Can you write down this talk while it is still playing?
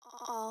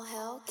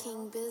now,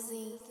 King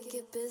Busy.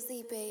 Get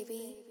busy,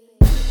 baby.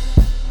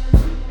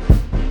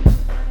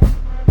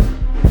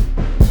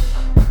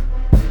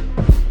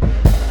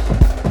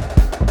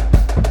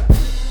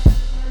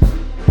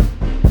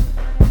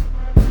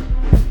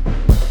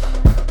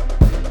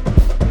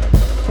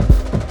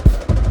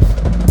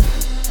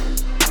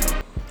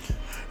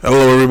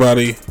 Hello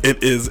everybody,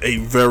 it is a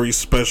very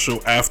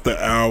special after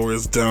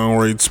hours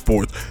Downright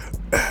Sports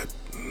at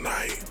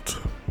night.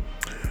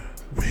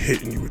 We're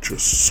hitting you with your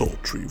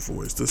sultry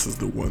voice. This is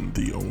the one,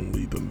 the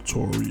only, the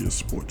notorious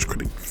sports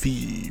critic,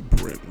 the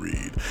Brent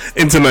Reed.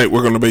 And tonight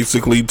we're going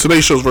to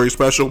today's show is very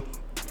special.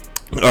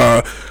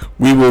 I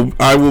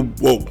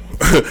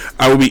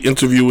will be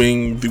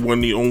interviewing the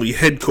one, the only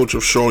head coach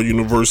of Shaw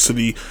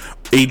University,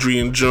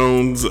 Adrian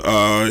Jones.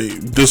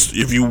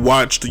 If you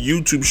watched the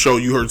YouTube show,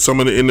 you heard some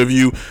of the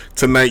interview.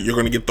 Tonight, you're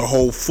going to get the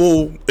whole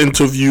full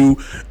interview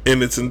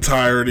in its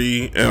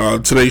entirety.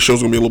 Today's show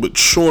is going to be a little bit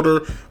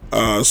shorter.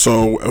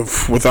 So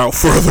without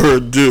further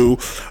ado,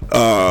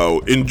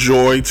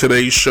 enjoy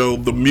today's show.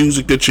 The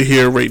music that you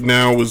hear right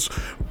now is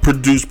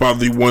produced by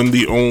the one,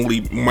 the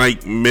only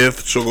Mike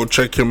Myth. So go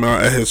check him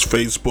out at his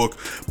Facebook.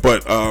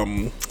 But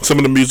some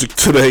of the music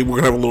today we're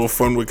gonna have a little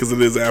fun with because it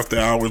is after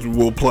hours. We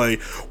will play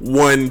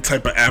one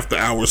type of after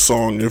hours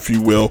song, if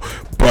you will.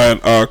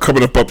 But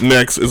coming up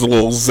next is a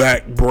little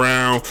Zach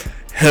Brown.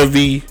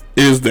 Heavy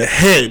is the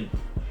head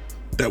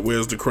that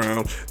wears the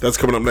crown. That's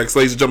coming up next,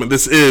 ladies and gentlemen.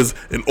 This is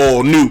an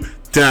all new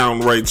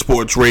Downright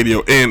Sports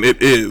Radio, and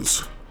it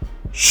is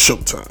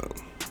showtime.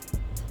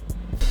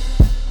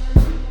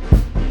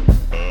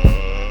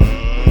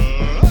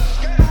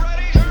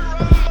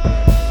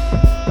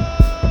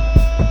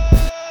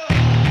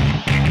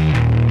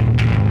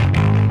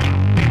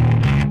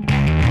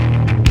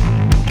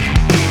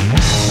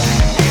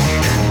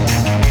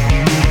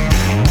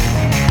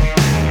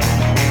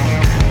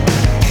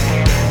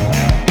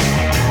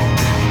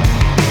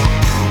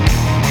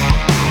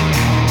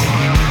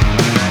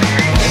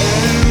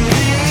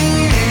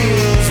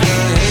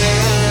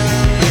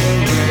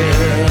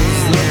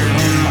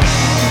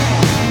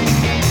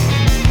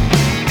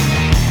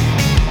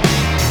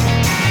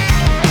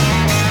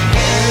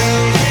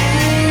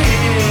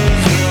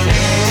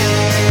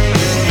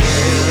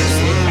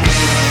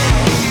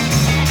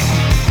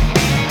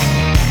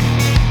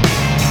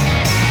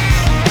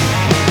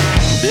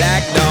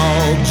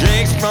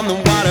 From the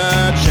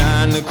water,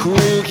 trying to cool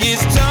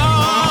his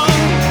tongue.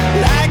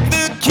 Like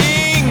the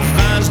king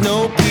finds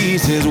no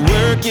peace, his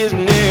work is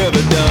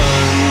never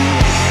done.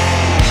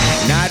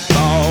 Night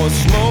falls,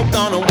 smoke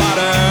on the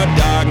water,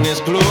 darkness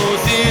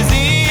closes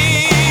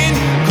in.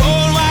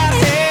 Cold white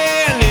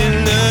hand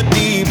in the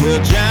deep will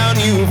drown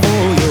you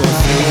for your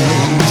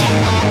sins.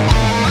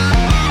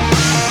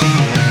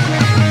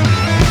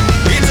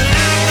 It's a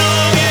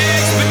lifelong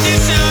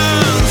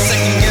expedition,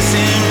 second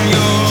guessing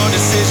your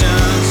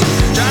decisions,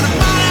 trying to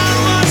find out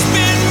what's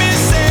been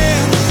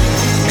missing.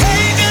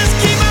 Hey, just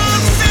keep on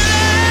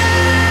filling.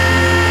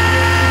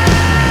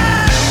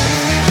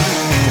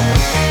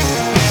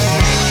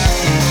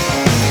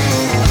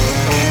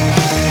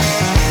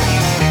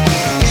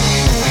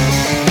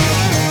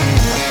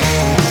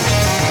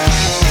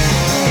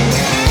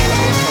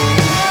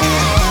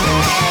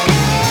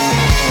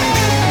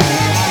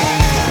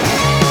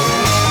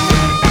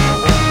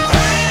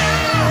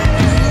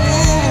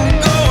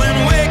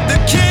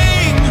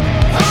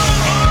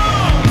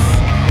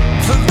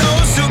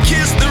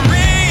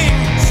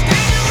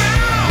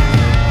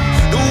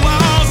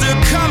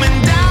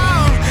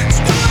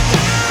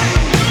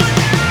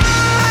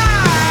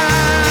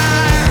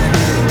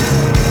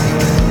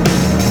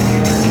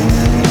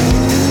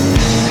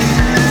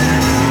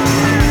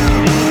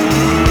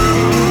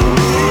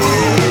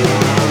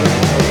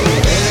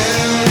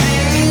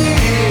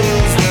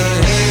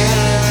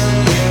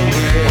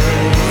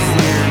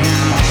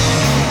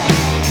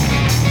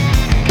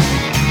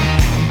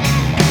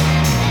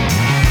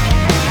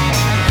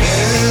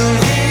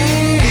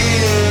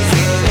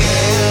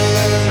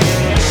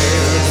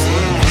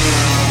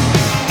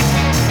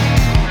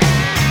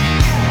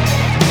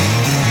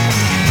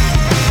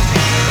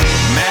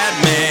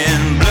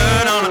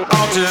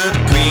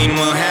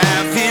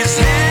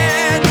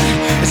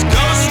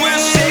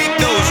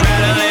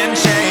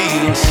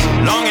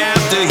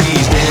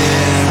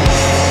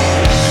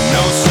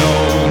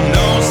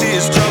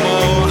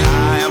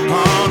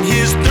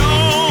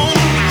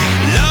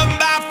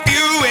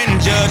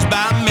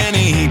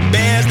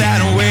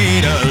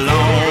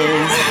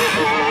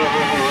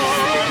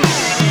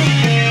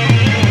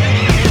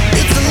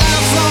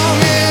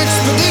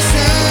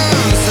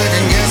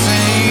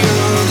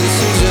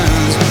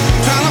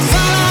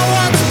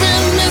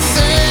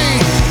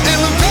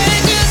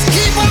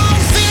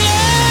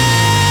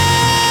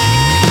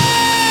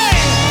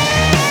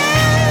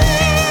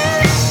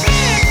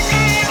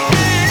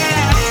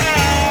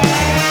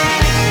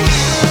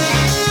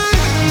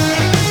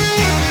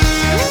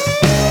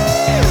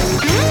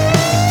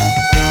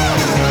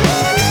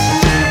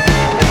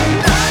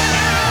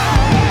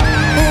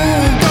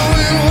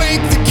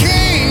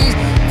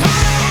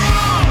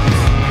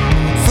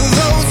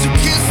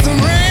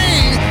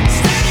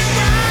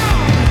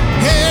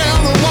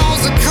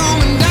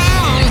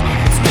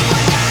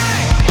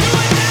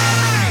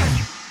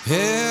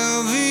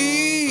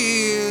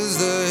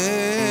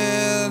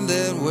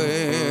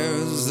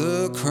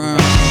 crown.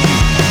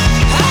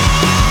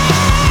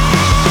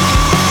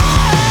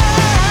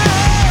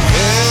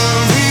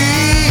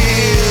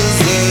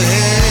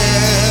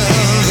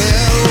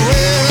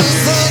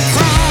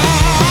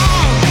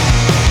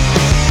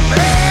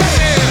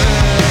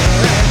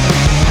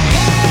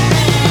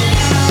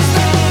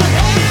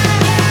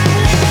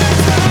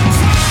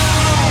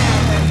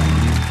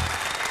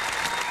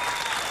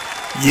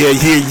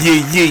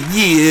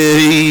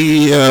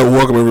 Yeah.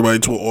 Welcome everybody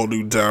to an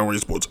all-new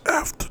Downright Sports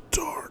After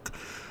Dark.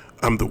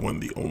 I'm the one,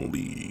 the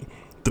only,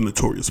 the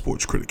notorious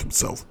sports critic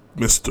himself,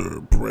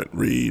 Mr. Brent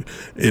Reed.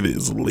 It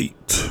is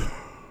late,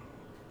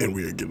 and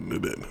we are getting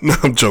it in. No,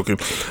 I'm joking.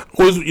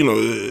 Always,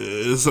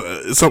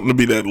 it's something to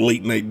be that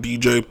late night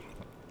DJ.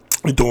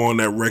 You throw on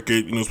that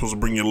record, supposed to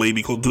bring your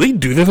lady clothes. Do they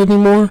do that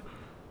anymore?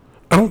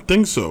 I don't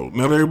think so.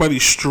 Not everybody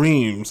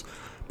streams.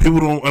 People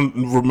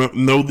don't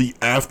know the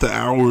after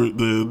hour,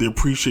 the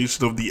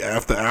appreciation of the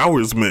after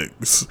hours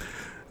mix.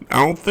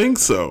 I don't think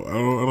so. I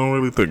don't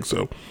really think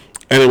so.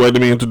 Anyway,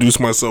 let me introduce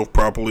myself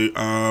properly.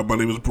 My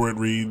name is Brent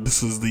Reed.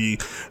 This is the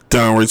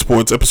Downright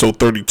Sports episode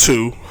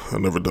 32.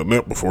 I've never done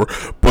that before,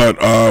 but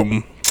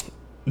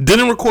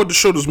didn't record the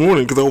show this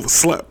morning because I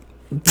overslept.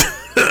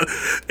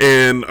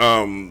 And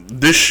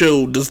this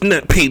show does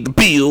not pay the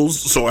bills,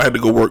 so I had to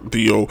go work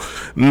the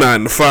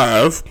 9 to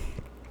 5.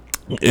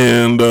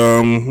 And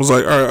was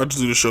like, all right, I'll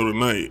just do the show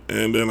tonight.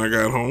 And then I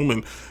got home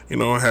and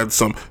I had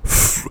some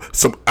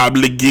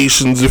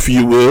obligations, if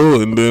you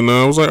will. And then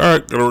I was like, all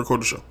right, gotta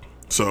record the show.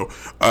 So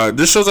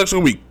this show's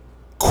actually gonna be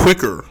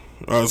quicker.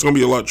 It's gonna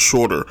be a lot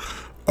shorter.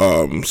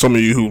 Some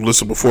of you who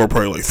listened before are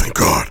probably like, thank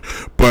God.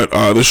 But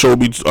this show will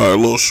be a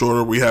little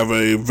shorter. We have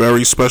a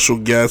very special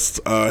guest,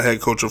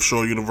 head coach of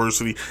Shaw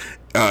University,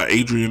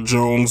 Adrian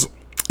Jones.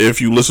 If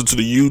you listen to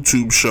the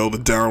YouTube show, the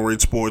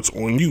Downright Sports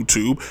on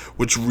YouTube,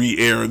 which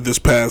re-aired this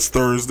past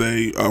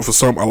Thursday,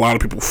 for a lot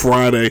of people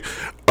Friday,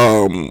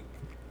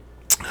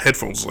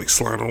 headphones like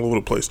sliding all over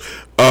the place.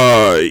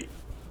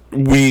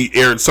 We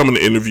aired some of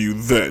the interview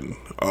then.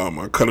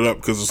 I cut it up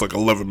because it's like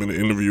 11-minute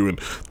interview, and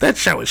that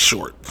show is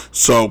short.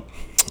 So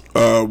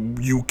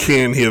you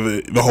can hear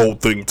the whole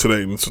thing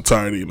today in its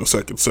entirety in the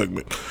second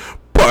segment.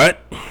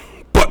 But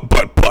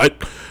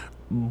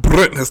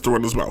Brent has to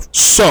run his mouth.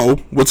 So,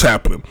 what's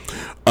happening?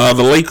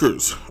 The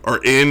Lakers are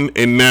in,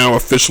 and now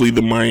officially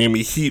the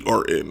Miami Heat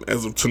are in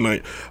as of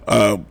tonight.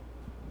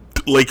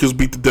 Lakers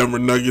beat the Denver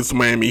Nuggets.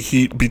 Miami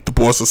Heat beat the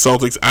Boston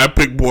Celtics. I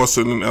picked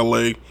Boston and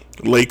LA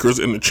Lakers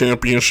in the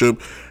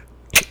championship.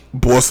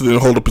 Boston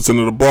didn't hold up its end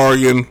of the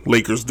bargain.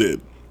 Lakers did.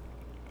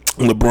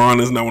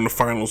 LeBron is now in the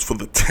finals for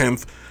the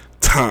 10th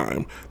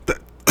time.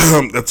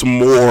 That's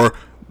more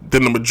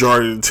than the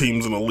majority of the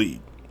teams in the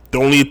league. The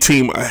only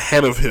team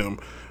ahead of him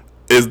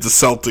is the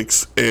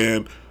Celtics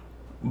and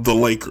the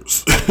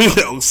Lakers.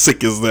 How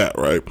sick is that,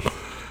 right?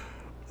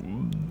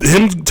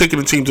 Him taking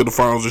the team to the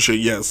finals this year,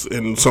 yes,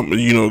 and something,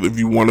 if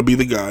you want to be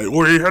the guy,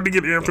 or he had to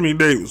get Anthony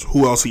Davis.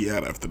 Who else he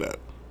had after that?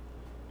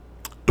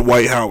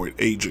 Dwight Howard,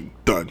 aging,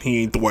 done.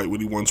 He ain't Dwight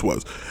what he once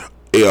was.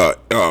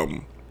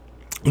 JaVale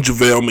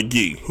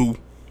McGee,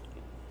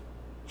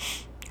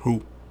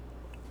 who,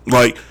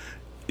 like,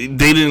 they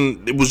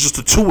didn't. It was just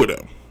the two of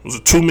them. It was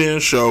a 2-man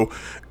show,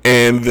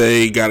 and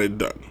they got it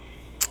done.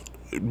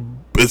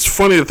 It's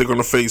funny that they're going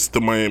to face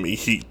the Miami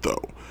Heat,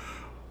 though.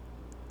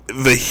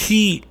 The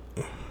Heat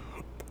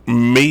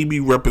maybe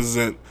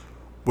represent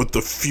what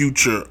the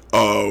future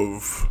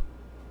of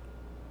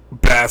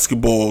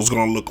basketball is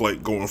going to look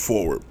like going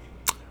forward.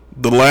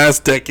 The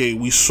last decade,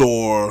 we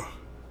saw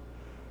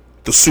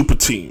the super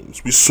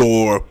teams. We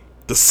saw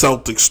the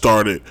Celtics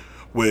started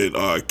with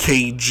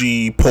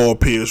KG, Paul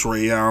Pierce,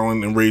 Ray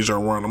Allen, and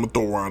Rajon Rondo. I'm going to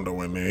throw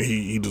Rondo in there.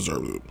 He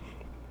deserves it.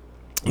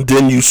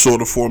 Then you saw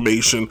the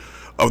formation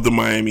of the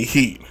Miami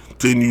Heat.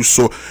 Then you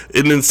saw,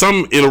 and in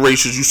some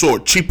iterations, you saw a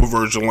cheaper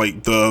version,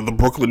 like the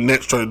Brooklyn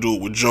Nets trying to do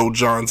it with Joe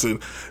Johnson,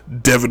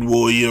 Devin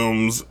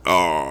Williams.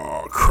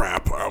 Oh,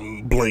 crap,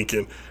 I'm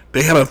blanking.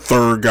 They had a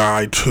third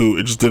guy, too.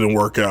 It just didn't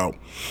work out.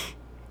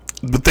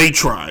 But they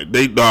tried.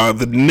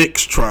 The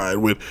Knicks tried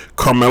with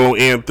Carmelo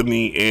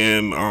Anthony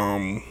and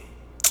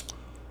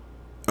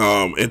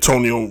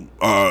Antonio.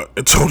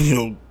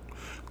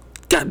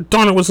 God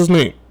darn it, what's his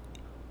name?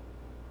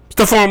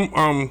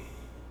 Stephon.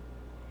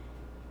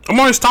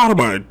 Amari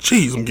Stoudemire.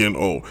 Jeez, I'm getting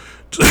old.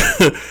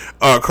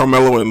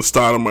 Carmelo and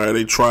Stoudemire,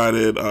 they tried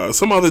it.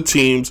 Some other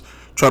teams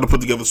tried to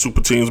put together super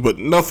teams, but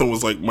nothing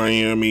was like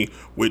Miami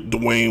with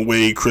Dwayne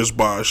Wade, Chris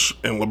Bosh,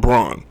 and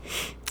LeBron.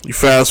 You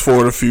fast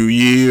forward a few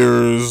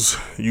years,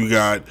 you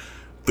got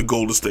the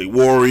Golden State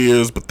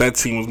Warriors, but that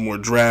team was more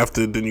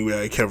drafted. Then you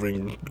had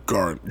Kevin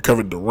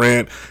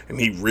Durant, and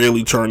he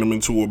really turned them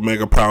into a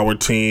mega power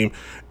team.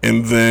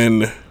 And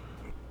then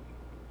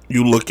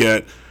you look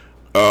at,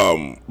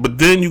 but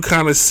then you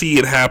kind of see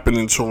it happen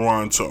in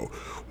Toronto.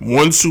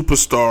 One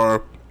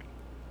superstar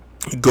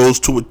goes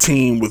to a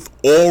team with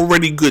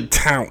already good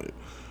talent,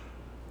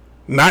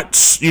 not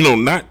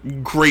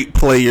great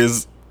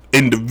players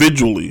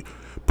individually,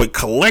 but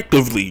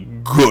collectively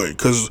good.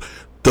 Because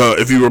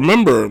if you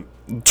remember,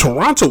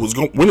 Toronto was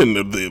winning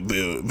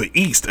the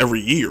East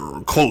every year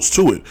or close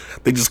to it.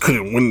 They just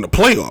couldn't win the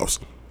playoffs.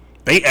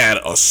 They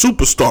added a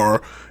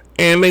superstar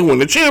and they won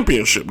the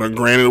championship. Now,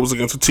 granted, it was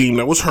against a team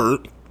that was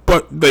hurt,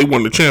 but they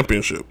won the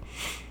championship.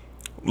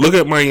 Look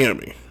at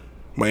Miami.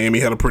 Miami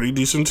had a pretty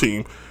decent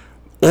team.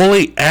 All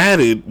they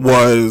added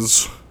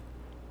was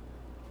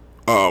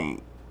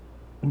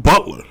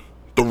Butler.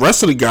 The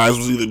rest of the guys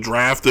was either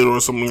drafted or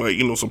something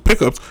like, some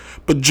pickups.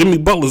 But Jimmy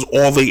Butler's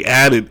all they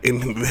added,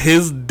 and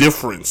his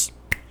difference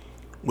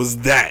was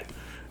that.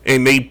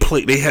 And they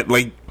had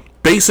like,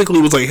 basically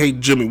was like, hey,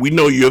 Jimmy, we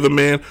know you're the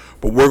man,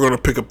 but we're going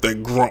to pick up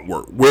that grunt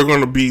work. We're going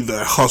to be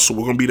that hustle.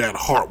 We're going to be that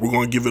heart. We're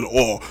going to give it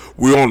all.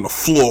 We're on the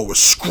floor. We're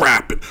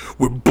scrapping.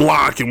 We're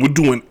blocking. We're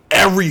doing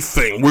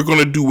everything. We're going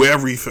to do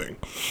everything.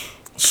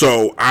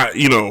 So,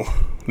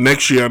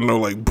 next year I know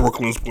like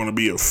Brooklyn's going to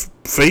be a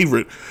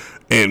favorite,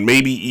 and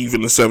maybe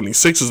even the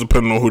 76ers,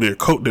 depending on who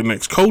their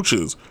next coach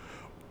is.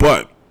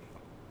 But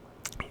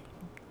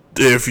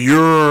if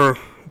you're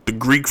the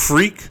Greek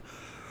freak,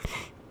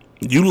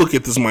 you look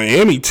at this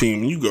Miami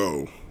team and you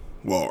go,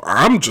 well,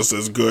 I'm just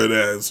as good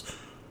as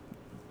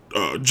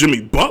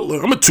Jimmy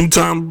Butler. I'm a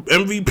 2-time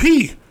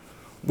MVP.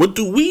 What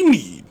do we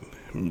need?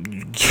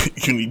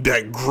 You need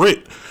that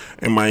grit,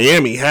 and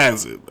Miami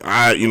has it.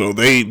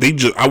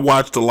 I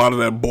watched a lot of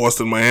that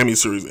Boston Miami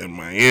series, and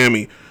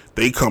Miami,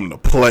 they come to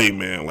play,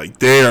 man. Like,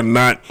 they are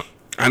not,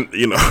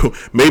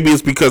 maybe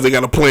it's because they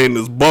got to play in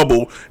this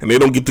bubble and they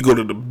don't get to go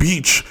to the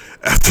beach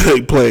after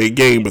they play a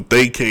game, but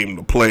they came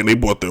to play and they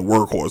brought their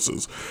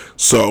workhorses.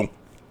 So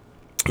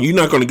you're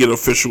not going to get an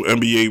official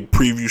NBA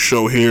preview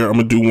show here. I'm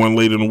going to do one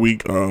later in the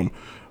week. I'm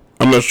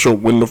not sure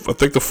when I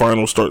think the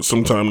final starts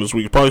sometime this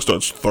week. It probably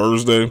starts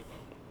Thursday,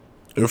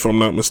 if I'm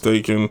not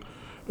mistaken,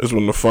 is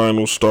when the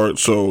final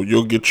starts. So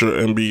you'll get your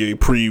NBA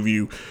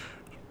preview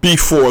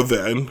before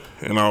then,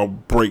 and I'll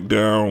break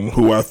down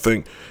who I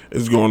think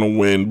is going to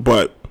win.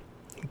 But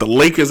the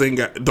Lakers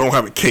don't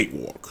have a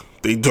cakewalk.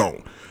 They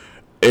don't.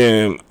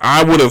 And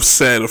I would have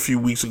said a few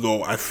weeks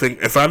ago, I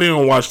think if I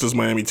didn't watch this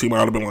Miami team, I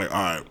would have been like,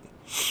 all right,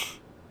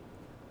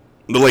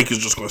 the Lakers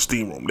just going to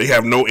steamroll them. They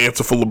have no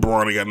answer for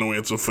LeBron. They got no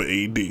answer for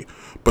AD.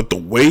 But the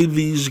way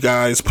these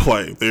guys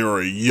play, they're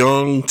a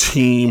young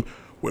team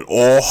with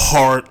all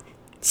heart,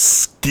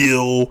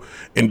 skill,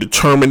 and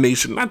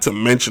determination. Not to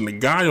mention the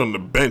guy on the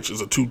bench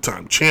is a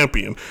 2-time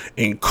champion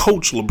and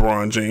Coach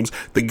LeBron James.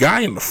 The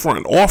guy in the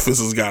front office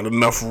has got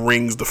enough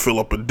rings to fill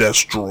up a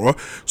desk drawer.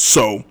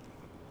 So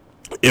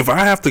if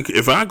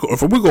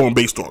we're going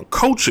based on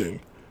coaching,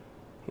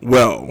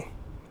 well,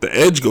 the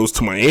edge goes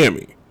to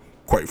Miami,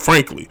 quite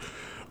frankly.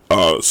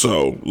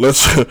 So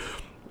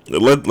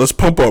let's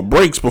pump our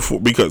brakes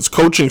because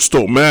coaching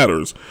still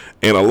matters,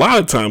 and a lot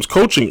of times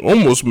coaching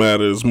almost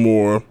matters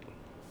more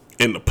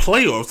in the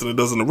playoffs than it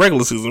does in the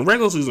regular season. In the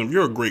regular season, if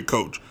you're a great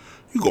coach,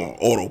 you go on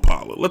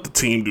autopilot. Let the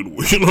team do the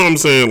work. You know what I'm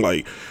saying?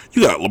 Like,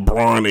 you got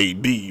LeBron,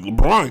 AD.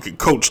 LeBron could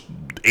coach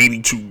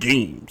 82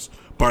 games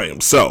by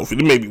himself.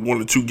 And there may be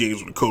 1 or 2 games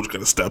where the coach got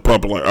to step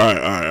up and like, all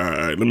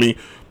right.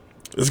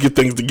 Let's get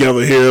things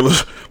together here.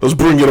 Let's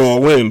bring it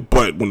all in.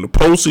 But when the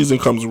postseason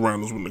comes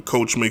around is when the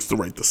coach makes the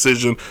right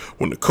decision,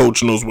 when the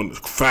coach knows when to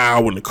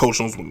foul, when the coach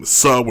knows when to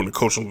sub, when the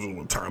coach knows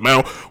when to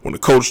timeout, when the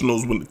coach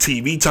knows when the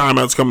TV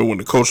timeout's coming, when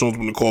the coach knows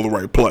when to call the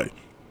right play.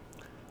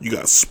 You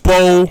got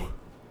Spo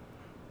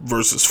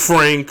versus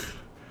Frank.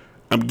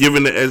 I'm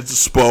giving the edge to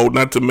Spo,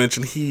 not to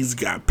mention he's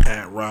got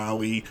Pat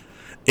Riley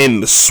in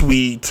the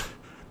suite.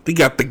 They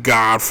got the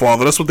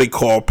Godfather. That's what they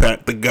call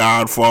Pat, the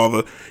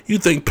Godfather. You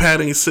think Pat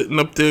ain't sitting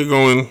up there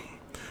going,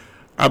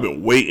 I've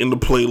been waiting to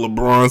play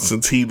LeBron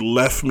since he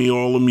left me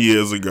all them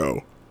years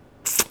ago.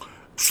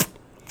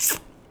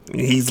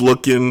 And he's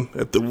looking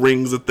at the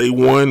rings that they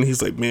won.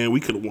 He's like, man, we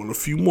could have won a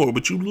few more,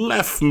 but you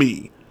left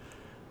me.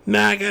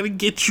 Now I got to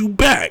get you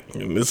back.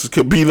 And this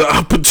could be the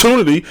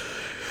opportunity,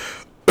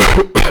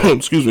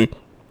 excuse me,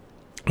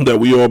 that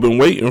we all been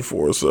waiting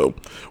for. So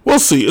we'll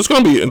see. It's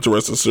going to be an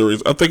interesting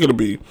series. I think it'll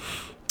be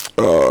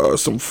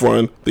some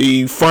fun.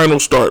 The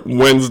finals start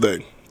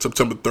Wednesday,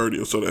 September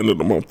 30th, so the end of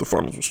the month the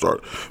finals will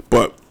start.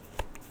 But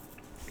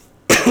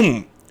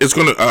I'm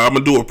gonna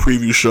do a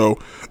preview show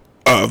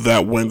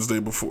that Wednesday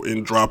before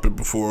and drop it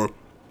before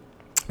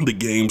the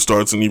game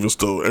starts, and even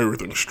still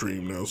everything's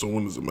streamed now, so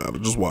when does it matter?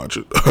 Just watch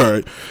it. All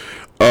right.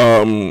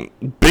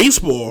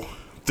 Baseball,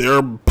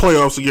 their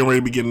playoffs are getting ready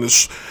to begin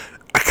this.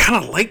 I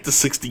kind of like the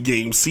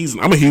 60-game season.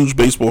 I'm a huge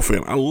baseball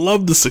fan. I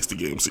love the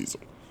 60-game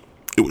season.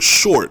 It was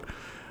short,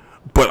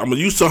 but I'm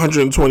used to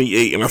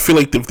 128, and I feel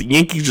like if the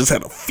Yankees just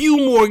had a few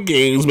more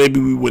games, maybe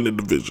we win the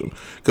division.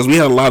 Because the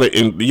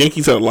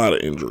Yankees had a lot of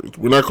injuries.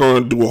 We're not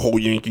going to do a whole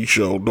Yankee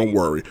show, don't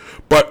worry.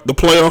 But the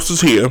playoffs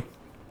is here,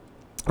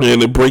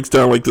 and it breaks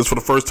down like this for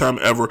the first time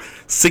ever.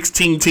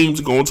 16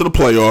 teams going to the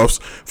playoffs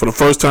for the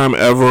first time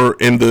ever.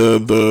 In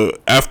the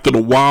after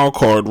the wild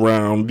card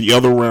round, the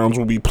other rounds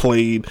will be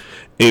played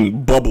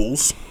in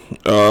bubbles.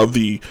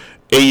 The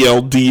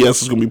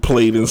ALDS is going to be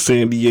played in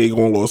San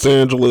Diego and Los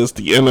Angeles.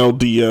 The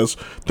NLDS,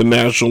 the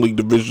National League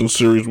Division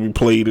Series, will be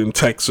played in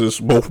Texas.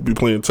 Both will be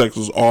played in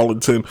Texas,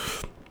 Arlington.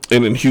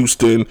 And in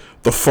Houston,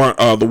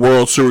 the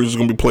World Series is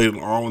going to be played in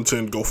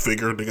Arlington. Go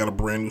figure. They got a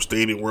brand new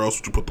stadium. Where else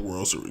would you put the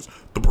World Series?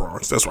 The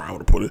Bronx. That's where I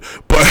would have put it.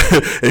 But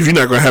if you're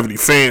not going to have any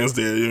fans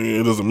there,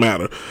 it doesn't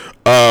matter.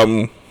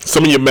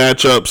 Some of your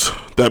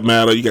matchups that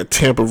matter, you got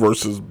Tampa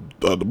versus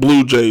the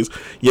Blue Jays,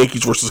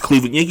 Yankees versus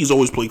Cleveland. Yankees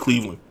always play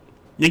Cleveland.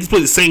 Yankees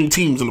play the same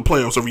teams in the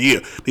playoffs every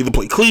year. They either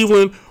play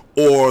Cleveland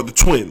or the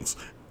Twins.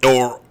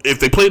 Or if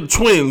they play the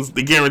Twins,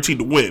 they're guaranteed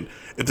to win.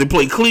 If they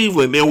play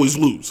Cleveland, they always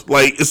lose.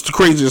 Like, it's the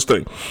craziest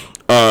thing.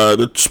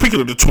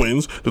 Speaking of the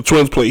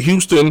Twins play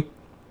Houston,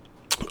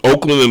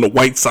 Oakland, and the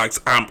White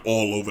Sox. I'm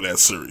all over that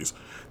series.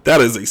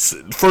 That is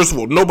first of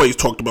all, nobody's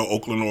talked about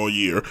Oakland all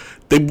year.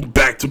 They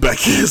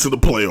back-to-back years in the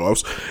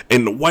playoffs.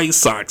 And the White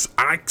Sox,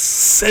 I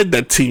said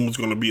that team was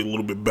going to be a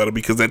little bit better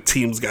because that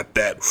team's got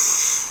that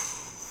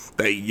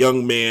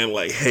young man,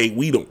 like, hey,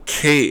 we don't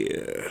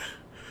care.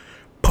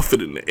 Puff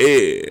it in the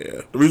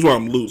air. The reason why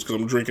I'm loose because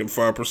I'm drinking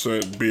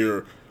 5%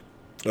 beer,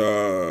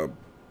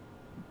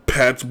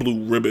 Pat's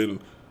Blue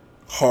Ribbon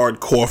hard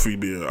coffee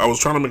beer. I was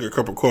trying to make a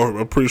cup of coffee, but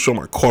I'm pretty sure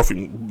my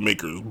coffee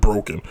maker is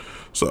broken.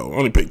 So I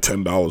only paid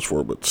 $10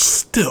 for it, but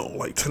still,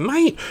 like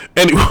tonight.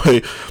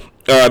 Anyway,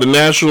 the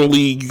National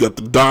League, you got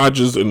the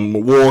Dodgers in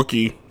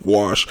Milwaukee,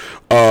 wash.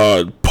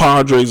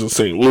 Padres in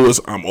St. Louis,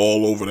 I'm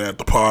all over that.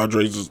 The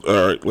Padres is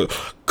all right.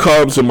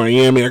 Cubs in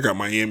Miami, I got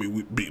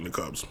Miami beating the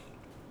Cubs.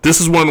 This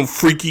is one of them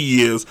freaky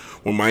years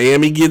when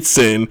Miami gets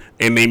in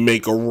and they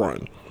make a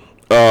run.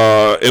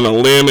 In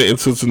Atlanta and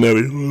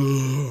Cincinnati.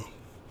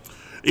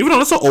 Even though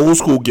that's an old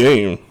school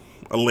game,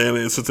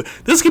 Atlanta and Cincinnati.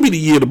 This could be the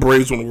year the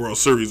Braves win the World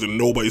Series and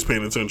nobody's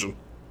paying attention.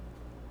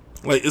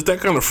 Like, it's that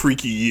kind of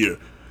freaky year,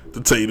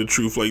 to tell you the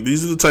truth. Like,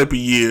 these are the type of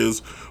years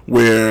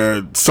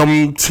where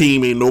some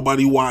team ain't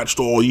nobody watched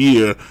all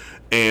year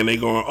and they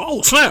going,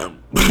 oh, snap,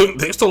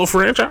 they still a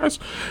franchise?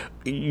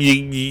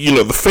 You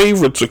know, the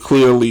favorites are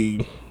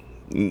clearly,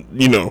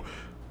 the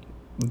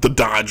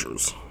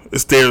Dodgers.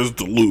 It's theirs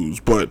to lose,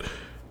 but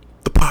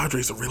the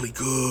Padres are really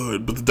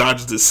good, but the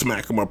Dodgers did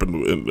smack them up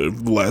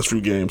in the last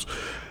few games.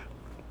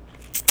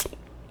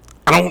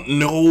 I don't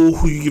know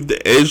who you give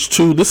the edge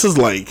to. This is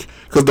like,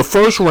 because the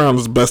first round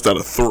is best out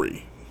of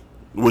 3,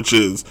 which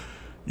is,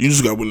 you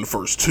just got to win the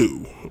first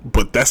 2,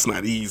 but that's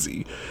not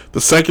easy.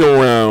 The second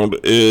round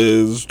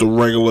is the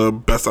regular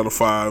best out of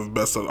 5,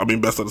 best out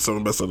of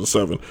 7, best out of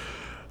 7.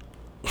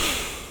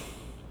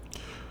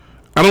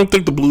 I don't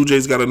think the Blue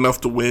Jays got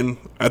enough to win.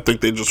 I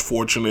think they're just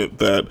fortunate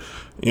that,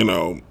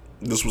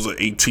 this was an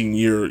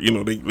 18-year,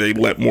 they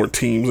let more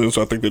teams in,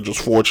 so I think they're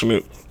just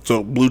fortunate.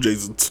 So Blue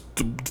Jays,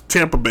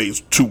 Tampa Bay is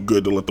too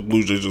good to let the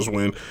Blue Jays just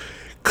win.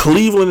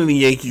 Cleveland and the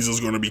Yankees is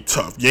going to be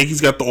tough.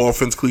 Yankees got the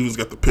offense, Cleveland's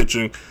got the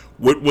pitching.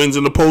 What wins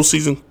in the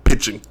postseason?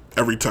 Pitching,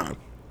 every time.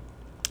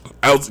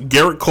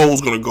 Garrett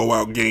Cole's going to go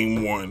out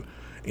game 1, and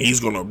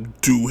he's going to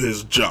do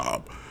his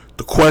job.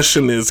 The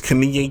question is, can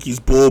the Yankees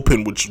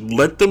bullpen, which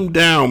let them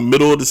down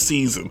middle of the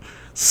season,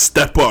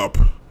 step up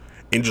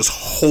and just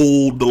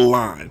hold the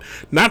line?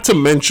 Not to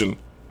mention,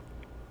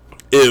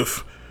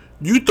 if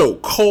you throw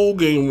Cole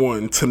game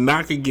 1,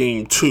 Tanaka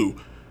game 2,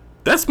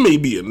 that's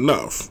maybe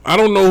enough. I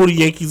don't know who the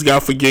Yankees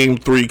got for game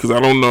 3 because I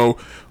don't know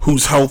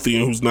who's healthy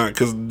and who's not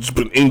because there's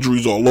been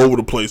injuries all over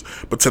the place.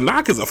 But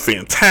Tanaka's a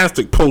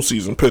fantastic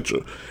postseason pitcher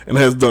and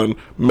has done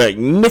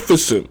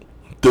magnificent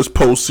this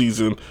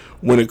postseason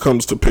when it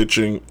comes to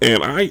pitching,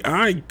 and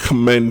I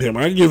commend him.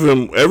 I give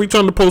him, every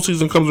time the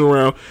postseason comes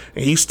around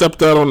and he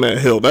stepped out on that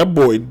hill, that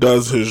boy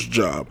does his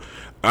job.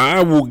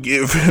 I will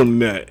give him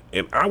that.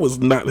 And I was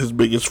not his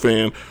biggest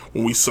fan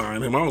when we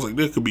signed him. I was like,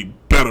 there could be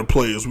better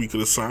players we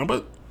could have signed,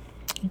 but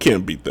you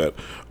can't beat that.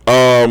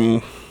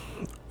 I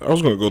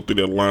was going to go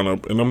through that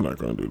lineup, and I'm not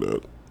going to do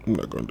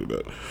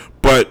that.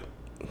 But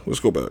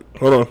let's go back.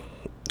 Hold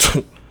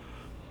on.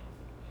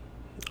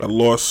 I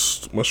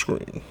lost my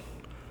screen.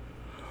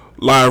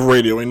 Live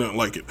radio ain't nothing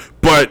like it.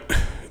 But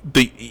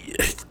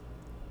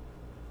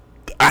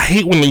I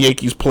hate when the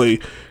Yankees play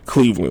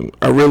Cleveland.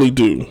 I really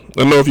do.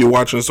 I know if you're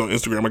watching this on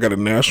Instagram, I got a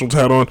Nationals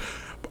hat on.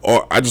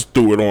 Or I just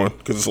threw it on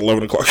because it's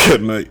 11 o'clock at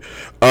night.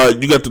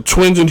 You got the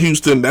Twins in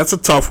Houston. That's a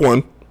tough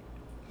one.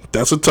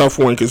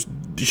 Because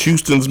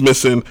Houston's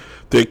missing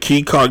their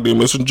key cog. They're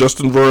missing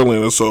Justin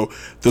Verlander. So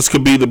this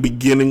could be the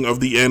beginning of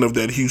the end of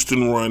that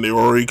Houston run. They were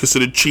already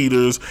considered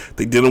cheaters.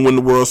 They didn't win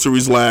the World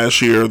Series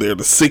last year. They're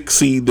the 6th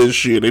seed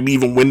this year. They didn't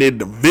even win their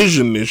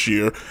division this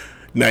year.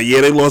 Now,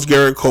 yeah, they lost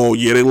Garrett Cole.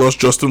 Yeah, they lost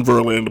Justin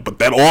Verlander. But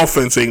that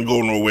offense ain't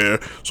going nowhere.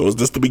 So is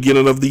this the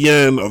beginning of the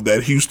end of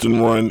that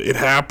Houston run? It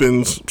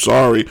happens.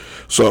 Sorry.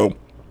 So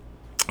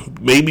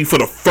maybe for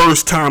the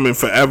first time in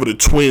forever, the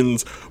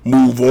Twins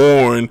move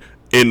on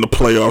in the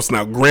playoffs.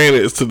 Now,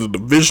 granted, it's to the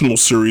divisional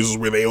series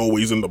where they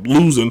always end up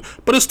losing,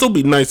 but it'd still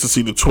be nice to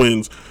see the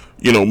Twins,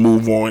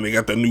 move on. They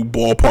got that new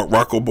ballpark,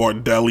 Rocco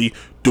Baldelli,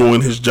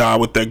 doing his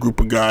job with that group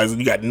of guys, and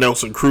you got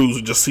Nelson Cruz,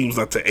 who just seems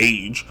not to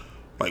age.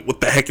 Like,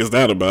 what the heck is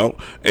that about?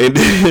 And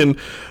then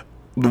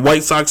the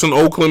White Sox in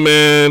Oakland,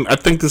 man, I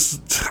think this,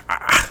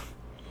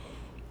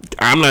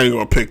 I'm not even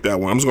going to pick that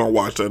one. I'm just going to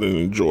watch that and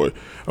enjoy.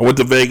 I went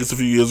to Vegas a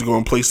few years ago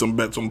and placed some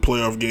bets on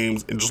playoff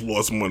games and just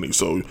lost money.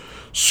 So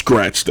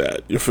scratch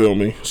that. You feel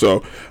me?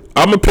 So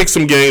I'm going to pick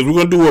some games. We're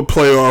going to do a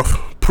playoff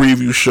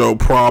preview show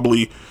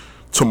probably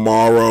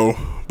tomorrow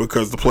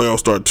because the playoffs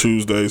start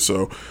Tuesday.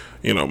 So,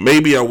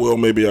 maybe I will,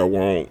 maybe I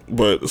won't.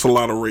 But it's a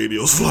lot of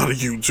radio. It's a lot of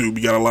YouTube.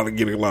 You got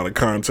getting a lot of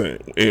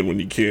content in when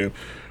you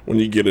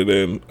get it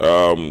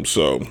in.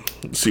 So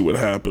let's see what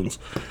happens.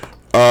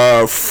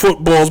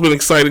 Football's been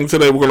exciting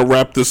today. We're going to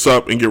wrap this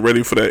up and get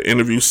ready for that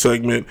interview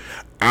segment.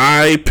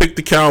 I picked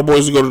the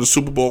Cowboys to go to the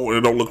Super Bowl, and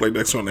it don't look like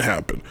that's going to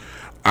happen.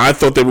 I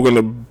thought they were going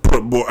to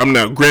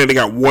granted they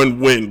got one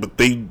win, but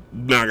they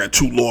now got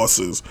 2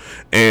 losses.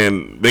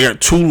 And they got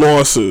 2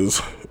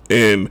 losses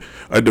in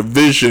a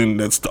division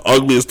that's the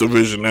ugliest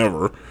division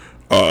ever,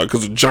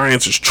 because the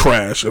Giants is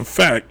trash. In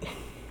fact,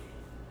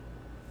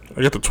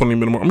 I got the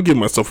 20-minute mark. I'm going to give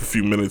myself a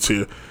few minutes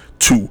here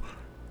to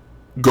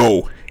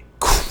go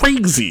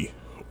crazy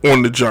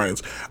on the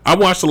Giants. I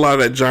watched a lot of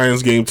that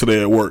Giants game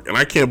today at work, and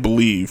I can't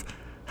believe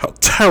how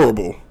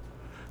terrible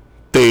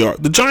they are.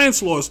 The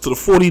Giants lost to the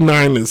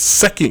 49ers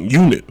second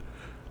unit.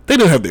 They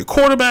didn't have their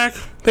quarterback.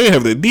 They didn't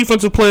have their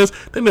defensive players.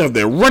 They didn't have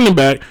their running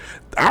back.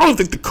 I don't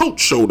think the coach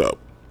showed up.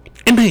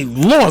 And they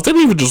lost. They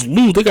didn't even just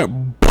lose. They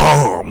got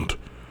bombed.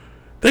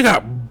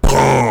 Like,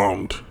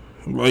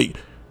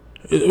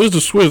 where's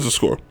the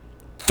score?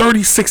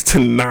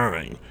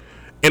 36-9.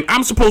 And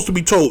I'm supposed to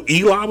be told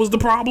Eli was the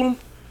problem?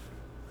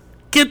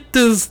 Get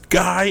this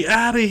guy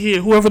out of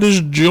here. Whoever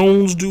this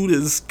Jones dude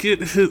is,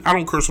 I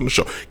don't curse on the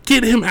show.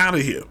 Get him out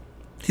of here.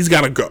 He's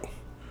got to go.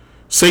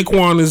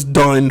 Saquon is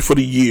done for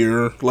the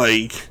year.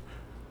 Like,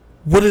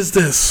 what is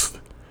this?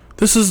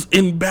 This is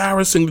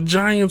embarrassing. The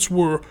Giants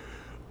were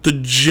the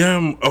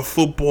gem of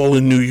football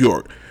in New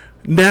York.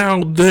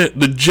 Now that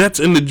the Jets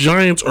and the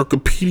Giants are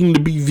competing to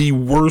be the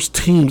worst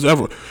teams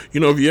ever.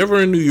 If you're ever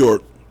in New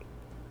York,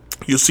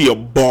 you'll see a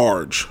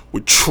barge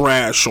with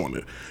trash on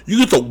it. You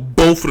get the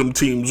both of them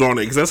teams on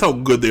it because that's how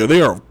good they are.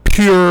 They are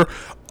pure,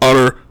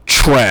 utter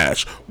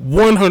trash.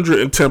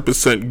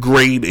 110%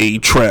 grade A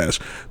trash.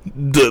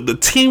 The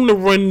team to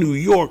run New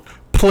York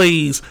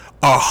plays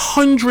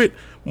 100,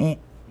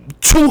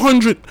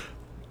 200,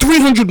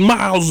 300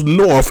 miles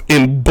north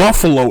in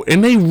Buffalo,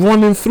 and they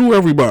running through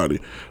everybody.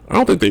 I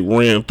don't think they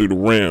ran through the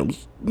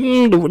Rams.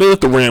 They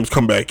let the Rams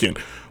come back in.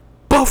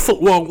 Buffalo.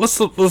 Well, let's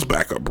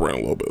back up around a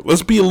little bit.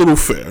 Let's be a little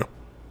fair.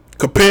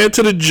 Compared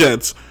to the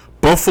Jets,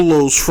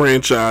 Buffalo's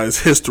franchise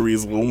history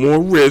is a little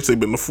more rich. They've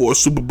been to 4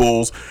 Super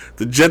Bowls.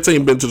 The Jets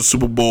ain't been to the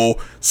Super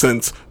Bowl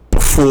since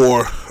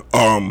before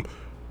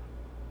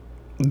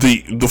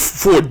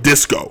before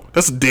disco.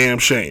 That's a damn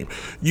shame.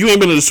 You ain't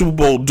been to the Super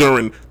Bowl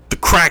during the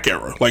crack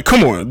era. Like,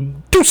 come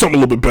on, do something a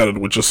little bit better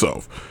with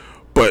yourself.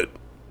 But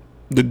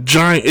the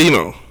Giants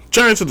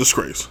are a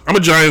disgrace. I'm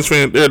a Giants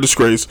fan. They're a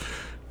disgrace.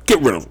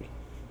 Get rid of them.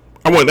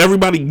 I want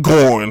everybody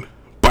gone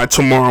by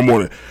tomorrow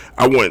morning.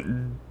 I want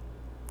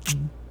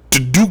the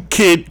Duke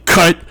kid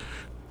cut.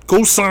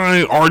 Go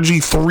sign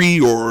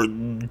RG3 or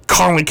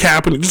Colin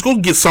Kaepernick. Just go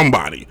get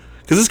somebody.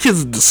 Because this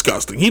kid's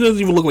disgusting. He doesn't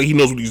even look like he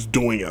knows what he's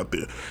doing out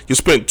there. You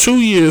spent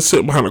 2 years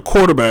sitting behind a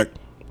quarterback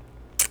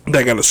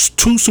that got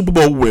 2 Super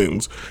Bowl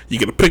wins. You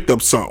could have picked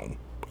up something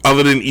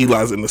other than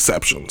Eli's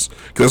interceptions.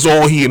 Because that's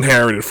all he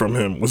inherited from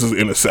him was his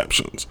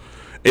interceptions.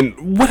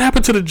 And what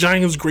happened to the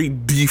Giants'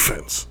 great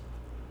defense?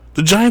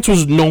 The Giants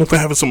was known for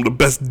having some of the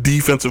best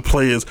defensive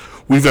players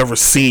we've ever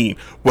seen,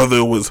 whether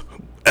it was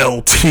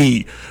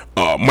LT,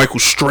 Michael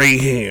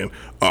Strahan,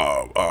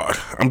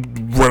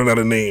 I'm running out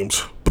of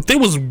names, but there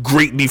was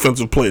great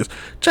defensive players.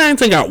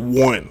 Giants ain't got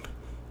one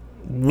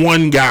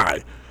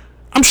guy.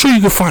 I'm sure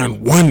you can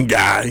find one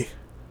guy.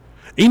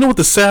 And you know what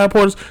the sad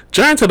part is?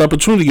 Giants had the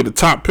opportunity to get a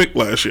top pick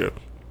last year.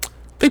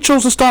 They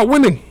chose to start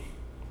winning.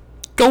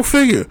 Go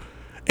figure.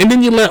 And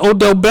then you let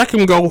Odell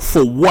Beckham go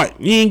for what?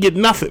 You ain't get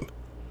nothing.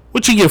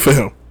 What you get for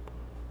him?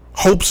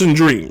 Hopes and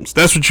dreams.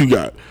 That's what you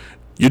got.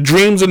 Your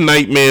dreams are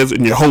nightmares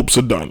and your hopes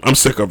are done. I'm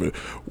sick of it.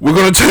 We're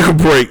going to take a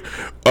break.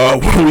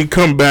 When we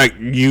come back,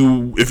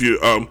 if you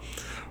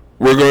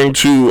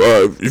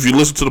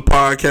listen to the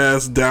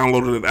podcast,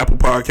 download it at Apple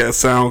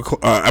Podcasts,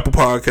 Apple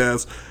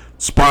Podcasts,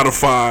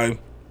 Spotify,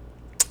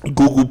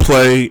 Google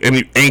Play,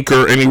 any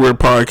Anchor, anywhere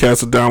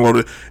podcasts are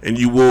downloaded, and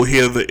you will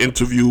hear the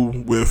interview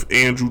with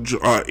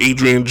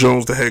Adrian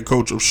Jones, the head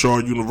coach of Shaw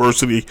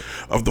University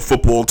of the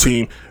football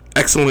team.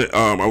 Excellent.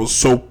 I was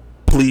so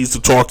pleased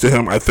to talk to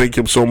him. I thank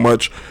him so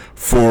much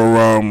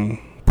for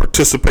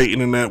participating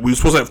in that. We were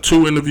supposed to have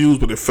 2 interviews,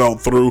 but it fell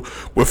through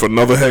with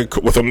another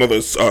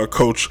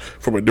coach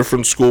from a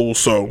different school,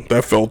 so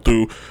that fell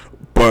through.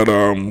 But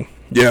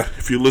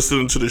if you're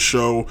listening to the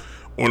show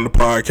on the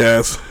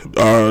podcast,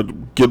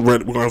 get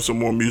ready. We're gonna have some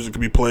more music to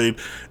be played.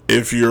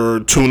 If you're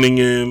tuning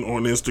in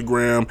on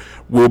Instagram,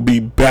 we'll be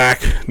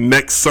back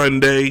next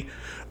Sunday.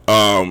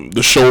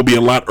 The show will be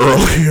a lot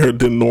earlier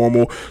than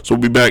normal, so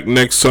we'll be back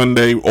next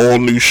Sunday, all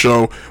new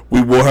show.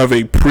 We will have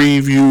a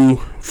preview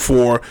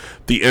for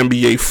the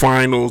NBA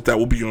Finals that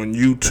will be on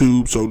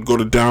YouTube, so go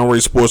to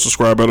Downright Sports,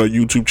 subscribe at our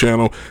YouTube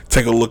channel,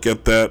 take a look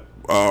at that.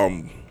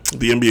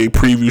 the NBA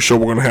preview show.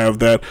 We're going to have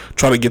that.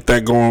 Try to get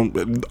that going,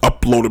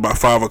 uploaded by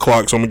 5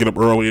 o'clock, so I'm going to get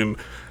up early and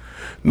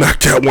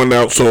knock that one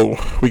out so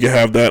we can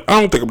have that.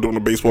 I don't think I'm doing a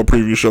baseball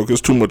preview show because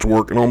it's too much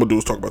work, and all I'm going to do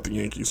is talk about the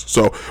Yankees.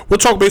 So we'll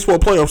talk baseball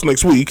playoffs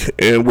next week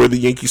and where the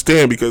Yankees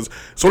stand, because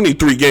it's only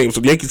 3 games,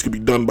 so the Yankees could be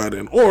done by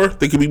then, or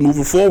they could be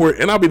moving forward,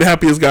 and I'll be the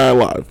happiest guy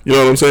alive. You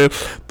know what I'm saying?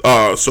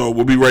 So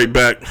we'll be right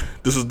back.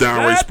 This is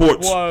Downright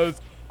Sports. That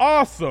was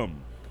awesome.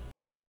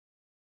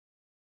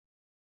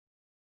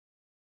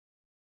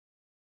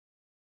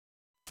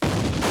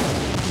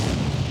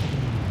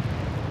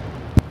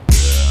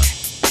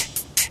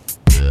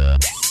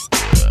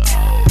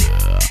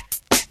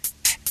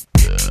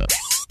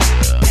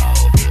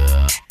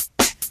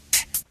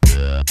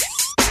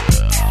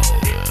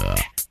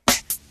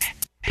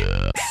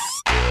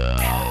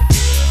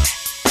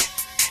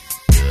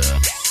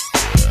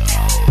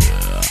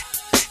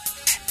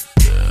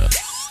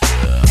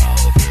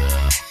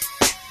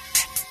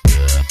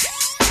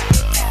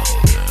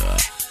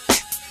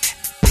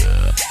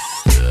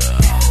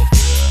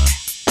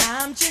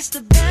 I'm just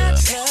a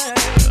bachelor.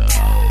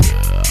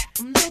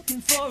 I'm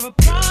looking for a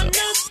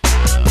partner,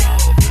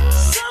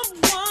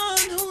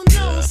 someone who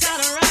knows how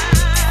to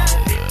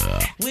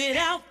ride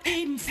without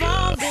even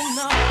falling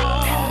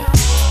off.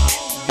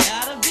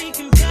 Gotta be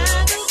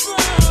compatible,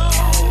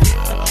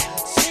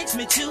 takes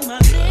me to my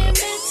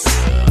limits.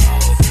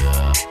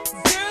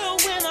 Girl,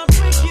 when I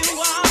break you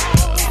off,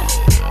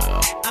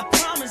 I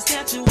promise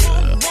that you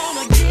won't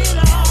wanna get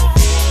off.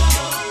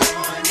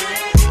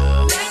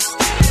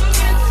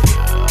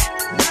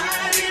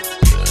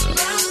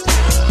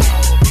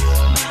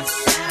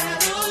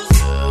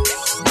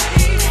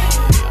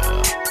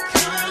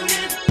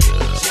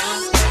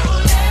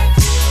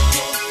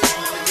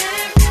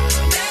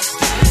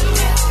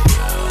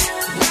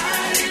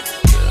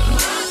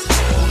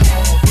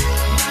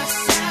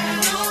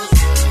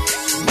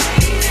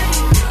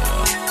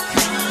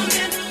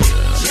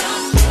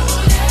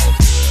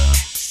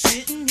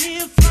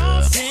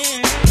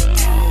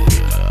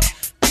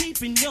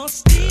 Your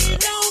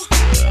stilo,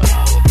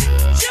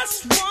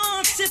 just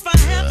once if I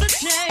have the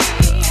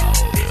chance,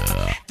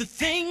 the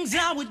things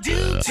I would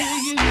do to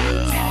you,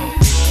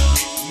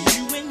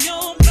 you and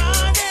your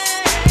body,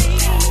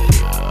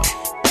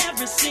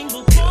 every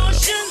single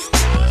portion,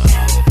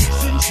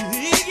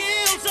 sensually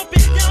yields up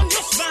and down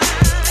your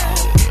spine,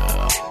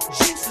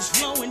 juices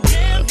flowing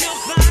down your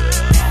spine.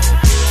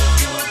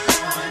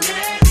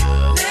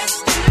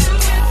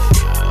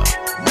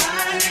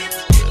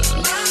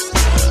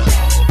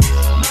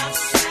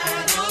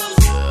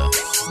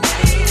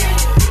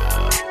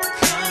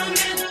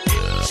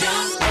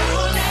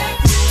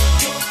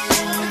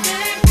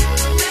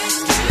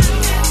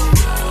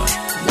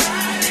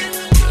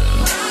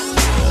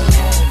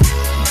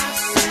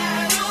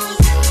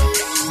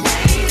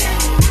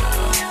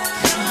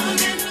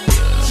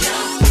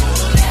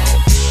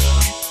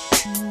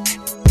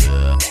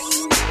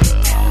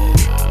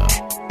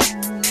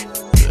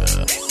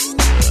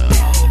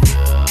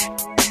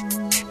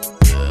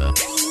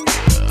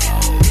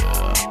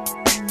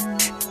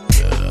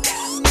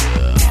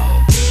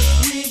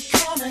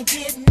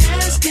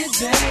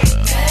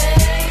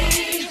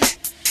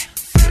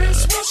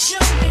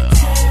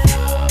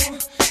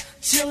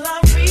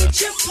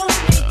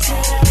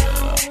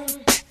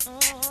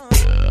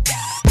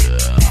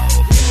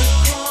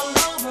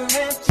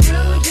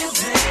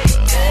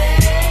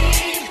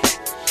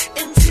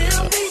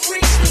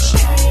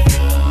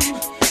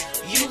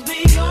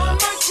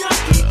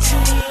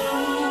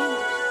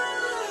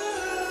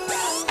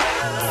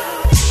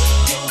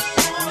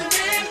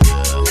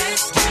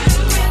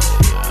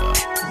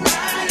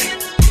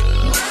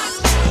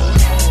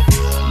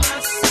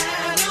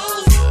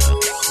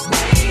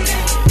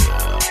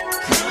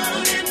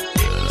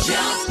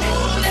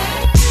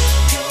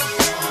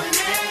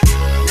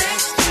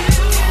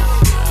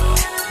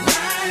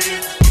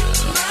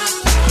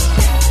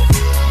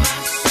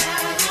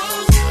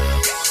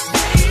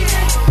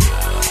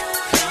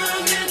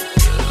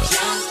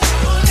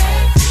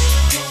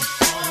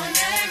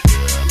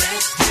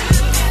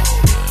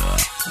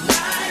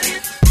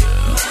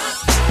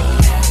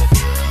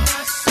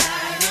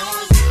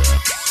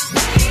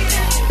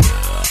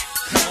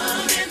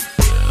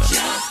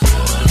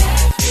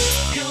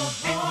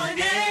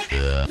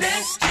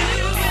 Let's do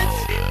it,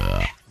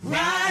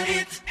 ride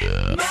it,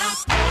 my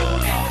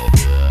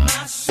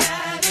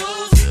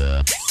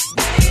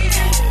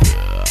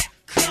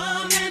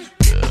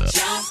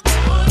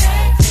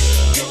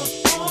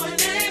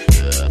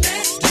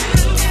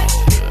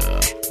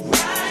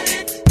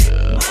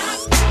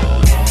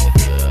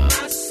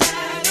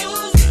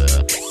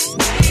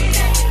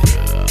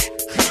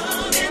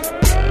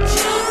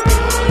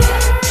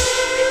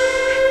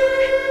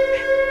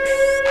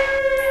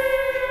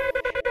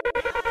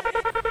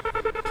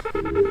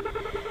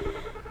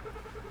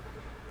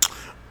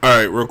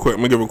Alright, real quick,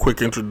 I'm going to give a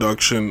quick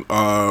introduction.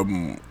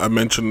 I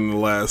mentioned in the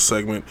last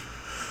segment,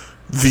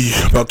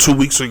 About 2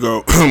 weeks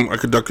ago, I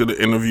conducted an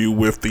interview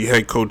with the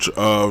head coach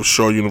of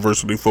Shaw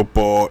University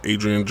football,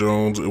 Adrian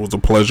Jones. It was a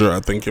pleasure. I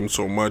thank him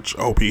so much.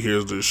 I hope he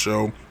hears this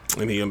show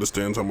and he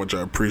understands how much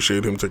I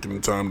appreciate him taking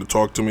the time to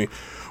talk to me.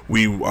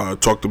 We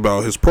talked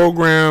about his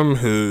program,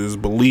 his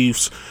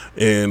beliefs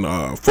in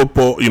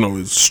football,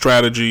 his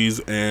strategies,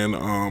 and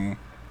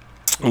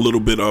a little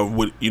bit of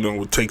what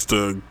it takes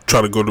to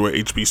try to go to a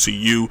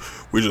HBCU.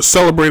 We're just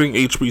celebrating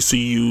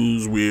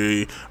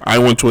HBCUs. I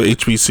went to a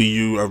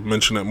HBCU. I've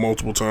mentioned that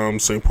multiple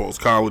times. St. Paul's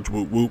College,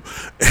 whoop whoop.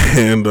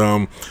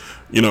 And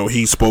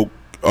he spoke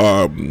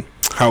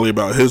highly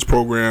about his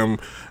program,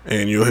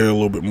 and you'll hear a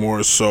little bit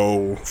more.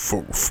 So,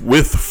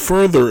 with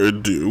further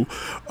ado,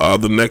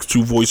 the next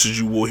two voices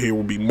you will hear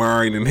will be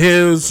mine and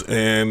his.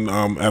 And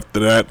after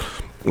that,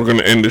 we're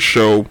gonna end the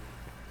show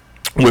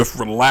with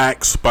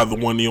Relax by the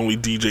one, the only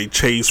DJ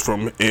Chase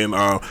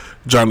and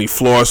Johnny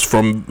Floss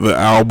from the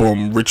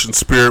album Rich in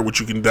Spirit, which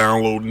you can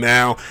download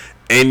now.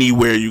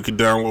 Anywhere you can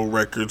download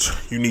records,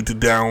 you need to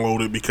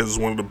download it because it's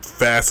one of the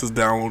fastest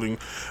downloading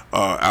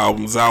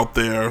albums out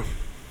there.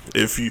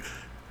 If you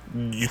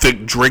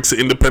think Drake's an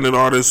independent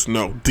artist,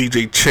 no.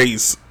 DJ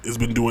Chase has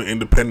been doing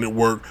independent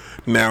work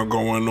now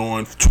going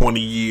on for 20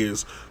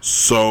 years.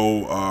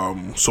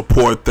 So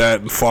support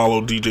that and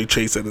follow DJ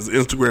Chase at his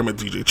Instagram at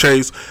DJ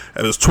Chase,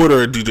 at his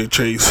Twitter at DJ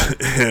Chase,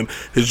 and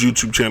his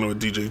YouTube channel at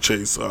DJ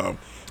Chase.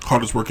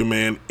 Hardest working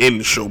man in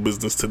the show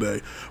business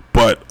today.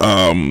 But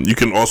you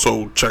can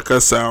also check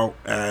us out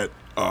at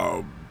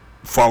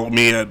follow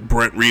me at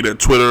Brent Reed at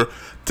Twitter,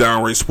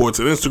 Downright Sports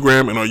at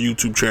Instagram, and our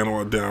YouTube channel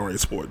at Downright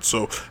Sports.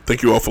 So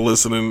thank you all for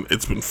listening.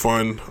 It's been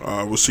fun.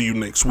 We'll see you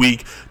next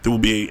week. There will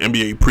be an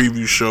NBA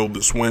preview show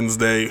this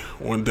Wednesday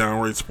on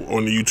Downright Sports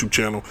on the YouTube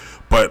channel.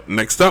 But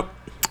next up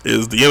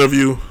is the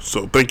interview.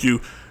 So thank you.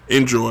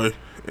 Enjoy.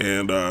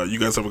 And you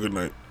guys have a good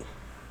night.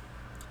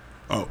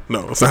 Oh,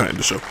 no, it's not in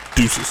the show.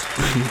 Deuces.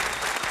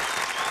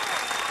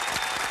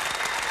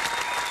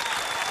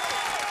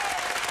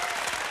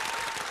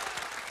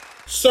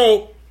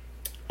 So,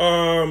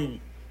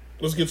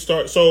 let's get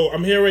started. So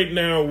I'm here right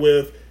now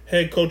with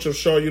head coach of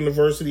Shaw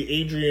University,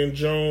 Adrian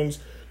Jones.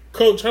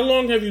 Coach, how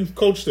long have you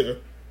coached there?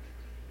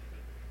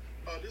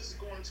 This is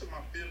going to my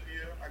 5th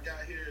year. I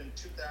got here in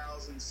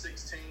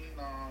 2016,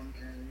 and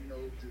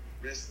the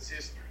rest is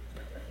history.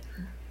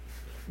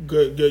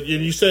 Good.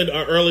 And you said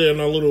earlier in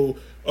a little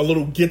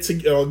get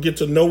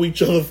to know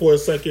each other for a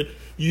second.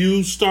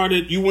 You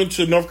went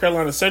to North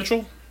Carolina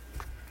Central?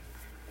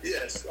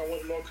 Yes, I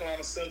went to North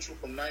Carolina Central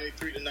from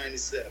 93 to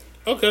 97.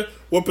 Okay.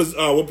 What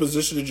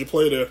position did you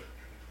play there?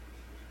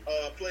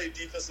 Played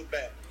defensive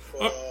back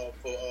for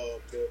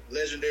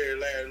legendary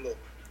Larry Look.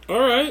 All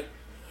right.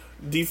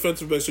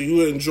 Defensive back, so you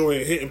were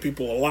enjoying hitting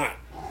people a lot.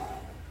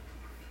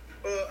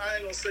 I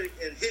ain't going to say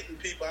in hitting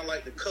people. I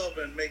like to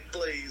cover and make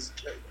plays.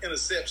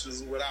 Interceptions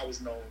is what I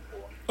was known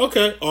for.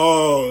 Okay.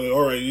 Oh,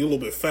 all right. You're a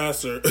little bit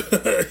faster.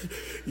 I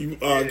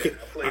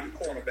played the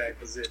cornerback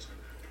position.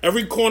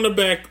 Every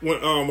cornerback,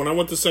 when I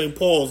went to St.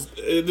 Paul's,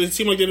 it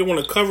seemed like they didn't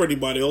want to cover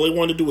anybody. All they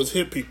wanted to do was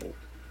hit people.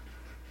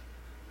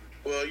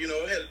 Well,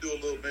 it had to do a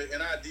little bit.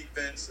 In our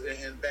defense,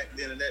 and back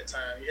then in that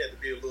time, you had to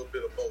be a little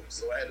bit of both.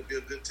 So I had to be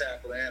a good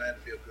tackler and I had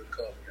to be a good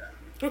cover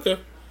guy. Okay.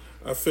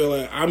 I feel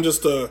like I'm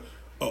just a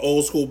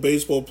old school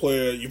baseball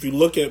player. If you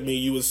look at me,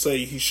 you would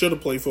say he should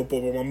have played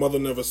football, but my mother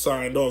never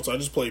signed off, so I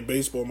just played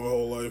baseball my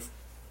whole life.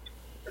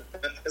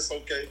 It's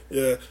okay.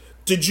 Yeah.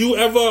 Did you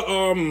ever,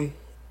 and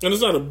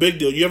it's not a big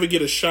deal, you ever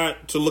get a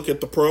shot to look at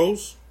the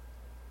pros?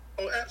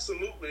 Oh,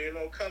 absolutely.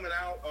 Coming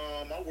out,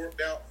 I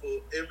worked out for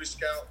every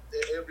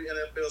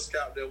NFL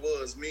scout there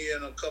was. Me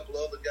and a couple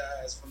other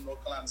guys from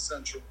North Carolina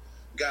Central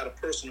got a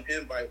personal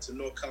invite to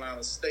North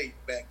Carolina State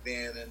back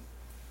then. And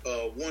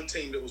one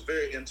team that was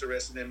very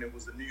interested in me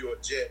was the New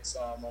York Jets.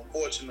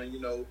 Unfortunately,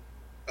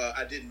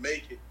 I didn't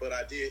make it, but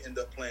I did end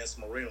up playing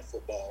some arena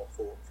football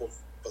for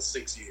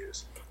 6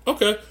 years.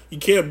 Okay. You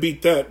can't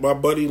beat that. My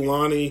buddy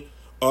Lonnie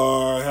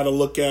had a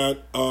look at,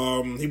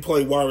 he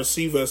played wide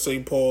receiver at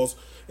St. Paul's,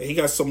 and he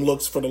got some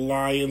looks for the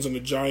Lions and the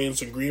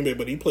Giants and Green Bay,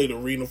 but he played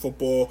arena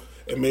football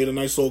and made a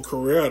nice little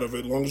career out of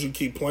it. As long as you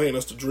keep playing,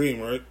 that's the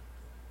dream, right?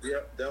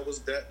 Yeah, that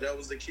was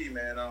the key,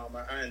 man.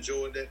 I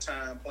enjoyed that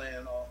time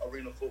playing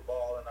arena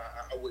football, and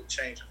I wouldn't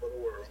change it for the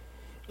world.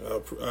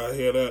 I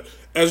hear that.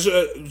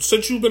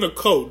 Since you've been a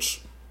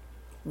coach,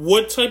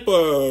 what type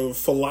of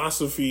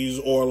philosophies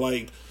or are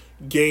you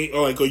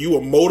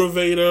a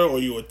motivator or are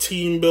you a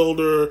team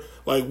builder?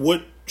 Like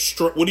what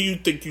do you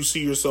think you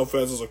see yourself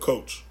as a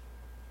coach?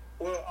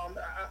 Well,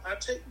 I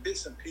take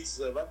bits and pieces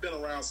of it. I've been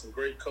around some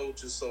great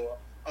coaches, so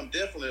I'm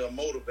definitely a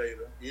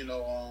motivator.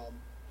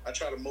 I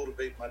try to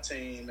motivate my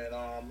team, and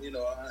and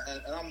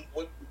I'm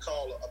what we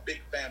call a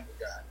big family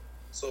guy.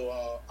 So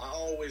I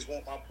always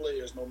want my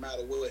players, no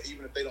matter what,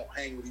 even if they don't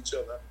hang with each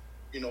other,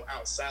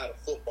 outside of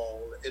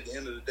football. At the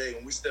end of the day,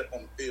 when we step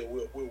on the field,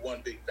 we're one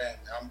big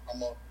family.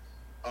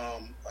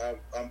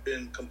 I've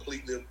been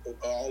completely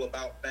all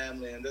about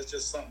family, and that's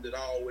just something that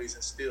I always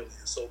instill in.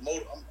 So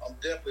I'm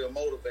definitely a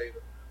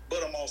motivator,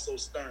 but I'm also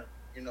stern.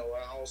 I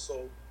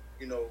also,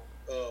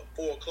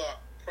 4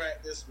 o'clock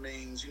practice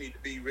means you need to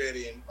be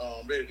ready and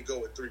ready to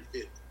go at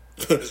 3:50.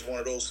 It's one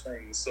of those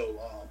things. So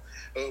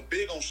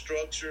big on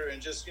structure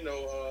and just, at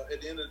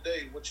the end of the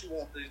day, what you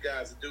want these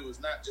guys to do is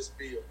not just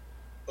be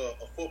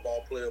a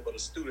football player, but a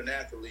student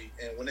athlete.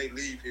 And when they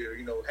leave here,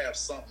 have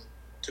something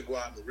to go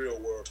out in the real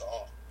world to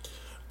offer.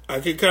 I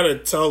can kind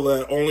of tell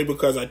that only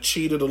because I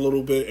cheated a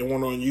little bit and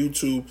went on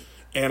YouTube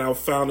and I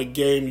found a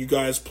game you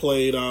guys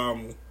played.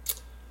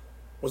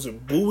 Was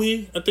it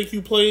Bowie? I think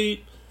you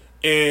played,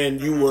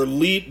 and you were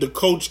the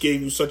coach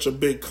gave you such a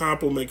big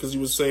compliment because he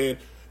was saying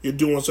you're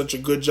doing such a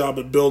good job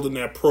of building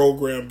that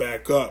program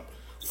back up.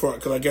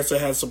 Because I guess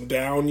it had some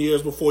down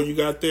years before you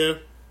got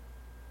there.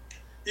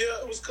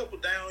 Yeah, it was a couple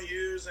down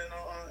years, and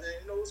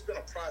it's been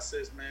a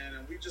process, man.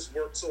 And we just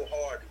worked so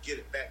hard to get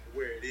it back to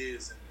where it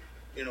is.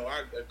 And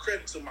I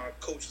credit to my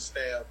coaching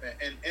staff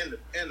and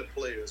the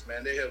players,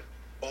 man. They have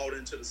bought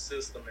into the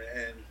system,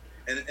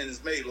 and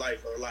it's made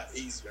life a lot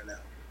easier now.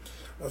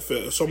 I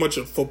feel so much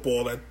in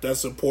football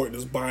that's important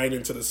is buying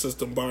into the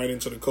system, buying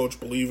into the coach,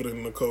 believing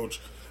in the coach.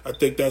 I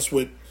think that's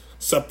what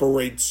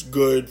separates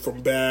good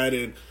from bad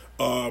and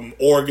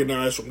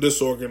organized from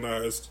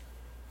disorganized.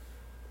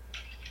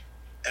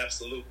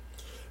 Absolutely.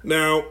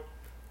 Now,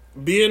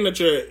 being that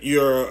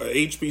you're a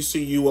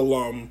HBCU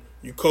alum,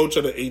 you coach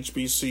at a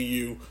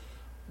HBCU,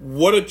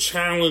 what are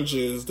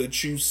challenges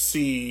that you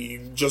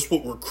see just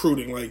with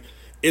recruiting? Like,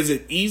 is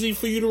it easy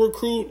for you to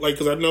recruit? Like,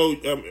 because I know,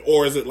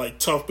 or is it like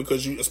tough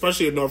because you,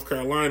 especially in North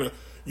Carolina,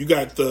 you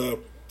got the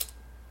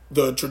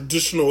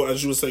traditional,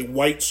 as you would say,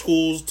 white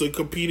schools to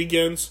compete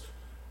against,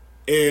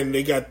 and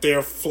they got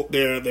their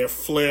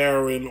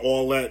flair and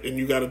all that, and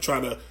you got to try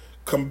to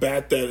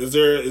combat that.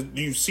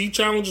 Do you see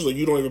challenges, or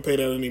you don't even pay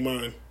that any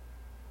mind?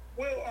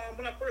 Well,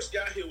 when I first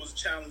got here, it was a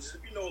challenge.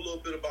 If you know a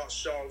little bit about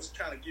Shaw, just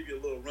kind of give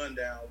you a little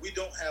rundown. We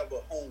don't have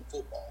a home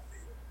football field.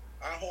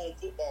 Our home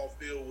football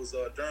field was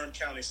Durham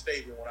County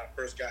Stadium when I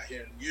first got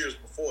here, and years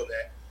before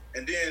that.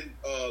 And then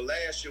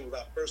last year was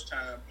our first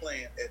time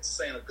playing at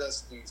St.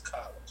 Augustine's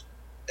College.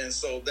 And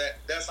so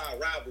that's our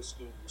rival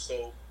school.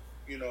 So,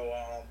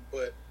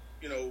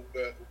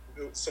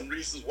 some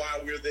reasons why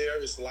we're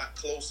there. It's a lot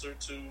closer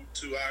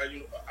to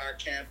our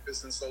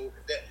campus, and so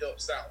that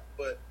helps out.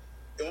 But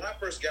when I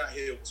first got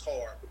here, it was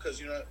hard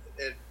because,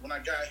 when I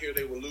got here,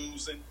 they were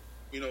losing,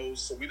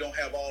 so we don't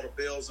have all the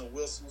bells and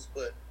whistles.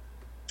 But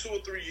 2 or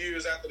 3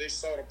 years after they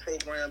saw the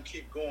program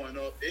keep going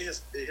up, it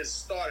has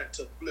started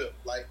to flip.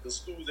 Like the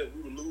schools that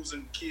we were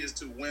losing kids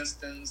to,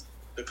 Winston's,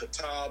 the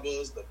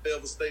Catawbas, the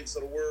Fayetteville States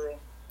of the world,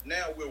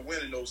 now we're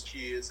winning those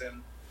kids.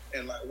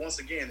 And like, once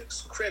again,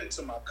 it's credit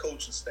to my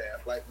coaching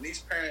staff. Like, when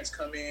these parents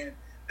come in,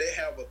 they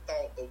have a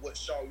thought of what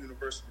Shaw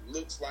University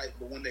looks like,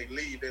 but when they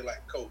leave, they're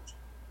like, Coach,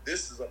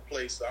 this is a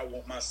place I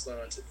want my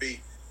son to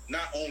be.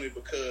 Not only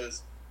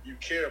because you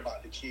care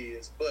about the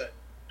kids, but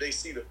they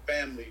see the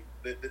family,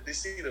 they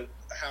see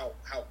how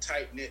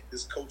tight-knit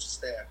this coaching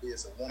staff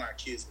is and want our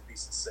kids to be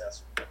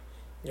successful.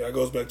 Yeah, it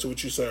goes back to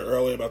what you said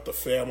earlier about the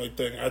family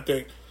thing. I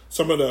think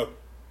some of the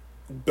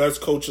best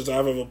coaches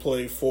I've ever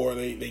played for,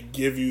 they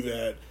give you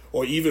that,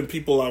 or even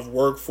people I've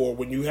worked for,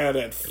 when you have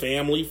that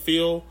family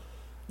feel,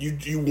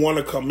 you want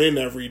to come in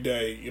every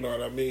day, you know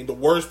what I mean? The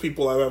worst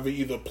people I've ever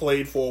either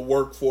played for or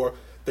worked for,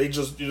 they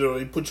just,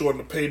 they put you on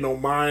the pay no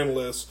mind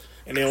list,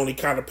 and they only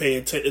kind of pay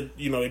attention,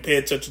 they pay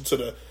attention to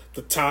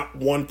the top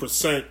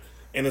 1%,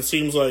 and it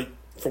seems like,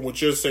 from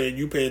what you're saying,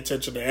 you pay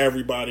attention to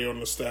everybody on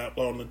the staff,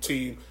 on the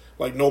team,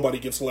 like nobody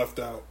gets left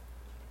out.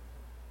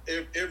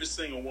 Every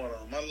single one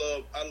of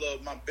them. I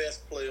love my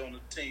best player on the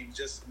team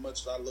just as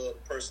much as I love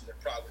the person that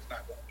probably is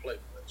not going to play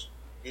much.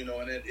 And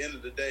at the end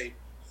of the day,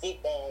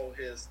 football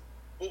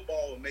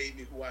made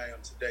me who I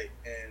am today.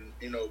 And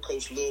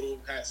Coach Little,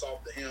 hats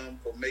off to him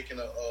for making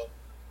I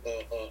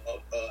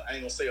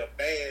ain't gonna say a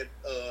bad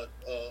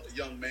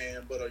young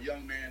man, but a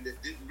young man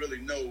that didn't really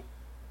know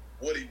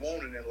what he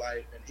wanted in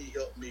life, and he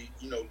helped me,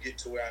 get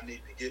to where I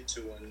need to get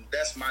to. And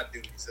that's my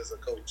duties as a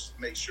coach,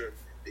 to make sure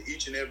that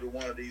each and every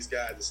one of these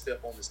guys that step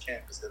on this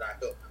campus, that I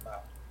help them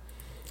out.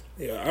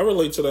 Yeah, I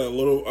relate to that a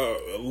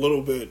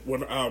little bit.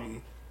 When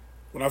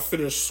I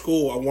finished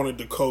school, I wanted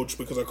to coach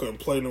because I couldn't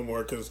play no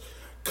more. Because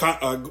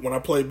when I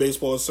played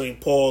baseball at St.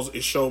 Paul's,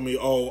 it showed me,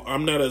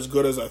 I'm not as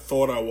good as I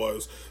thought I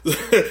was.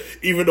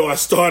 Even though I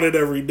started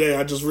every day,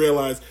 I just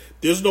realized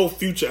there's no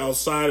future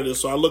outside of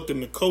this. So I looked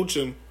into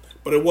coaching,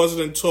 but it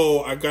wasn't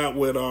until I got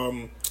with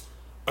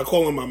I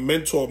call him my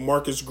mentor,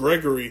 Marcus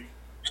Gregory,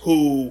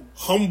 who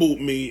humbled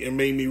me and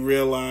made me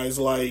realize,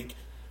 like,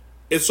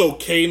 it's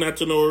okay not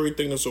to know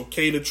everything. It's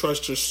okay to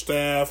trust your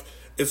staff.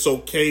 It's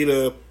okay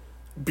to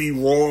be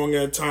wrong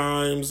at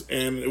times.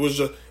 And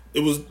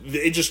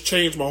it just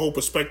changed my whole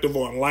perspective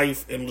on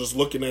life and just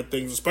looking at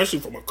things, especially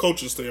from a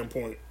coaching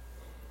standpoint.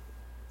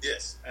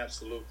 Yes,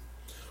 absolutely.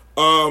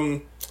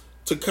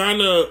 To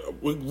kind of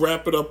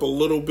wrap it up a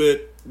little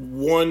bit,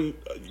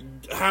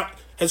 how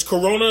has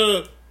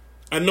Corona,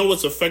 I know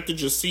it's affected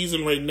your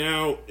season right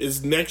now.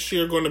 Is next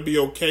year going to be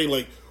okay?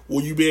 Like,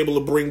 will you be able to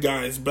bring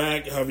guys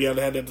back? Have you had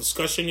that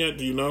discussion yet?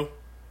 Do you know?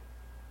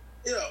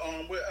 Yeah,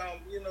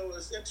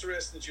 it's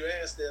interesting that you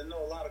asked that. I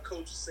know a lot of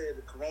coaches said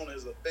that Corona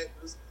has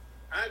affected us.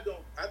 I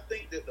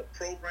think that the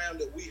program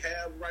that we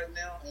have right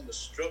now and the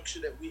structure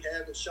that we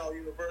have at Shaw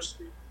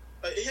University,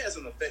 it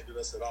hasn't affected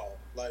us at all.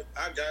 Like,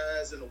 our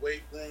guys in the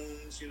weight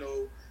rooms,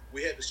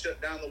 we had to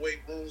shut down the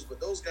weight rooms, but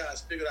those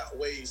guys figured out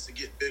ways to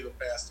get bigger,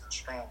 faster, and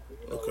stronger.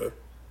 Okay.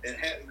 And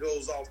that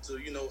goes off to,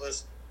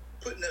 us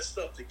putting that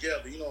stuff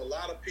together. A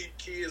lot of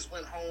kids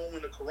went home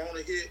when the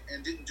Corona hit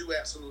and didn't do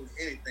absolutely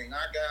anything.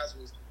 Our guys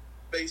was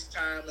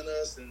FaceTiming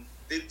us and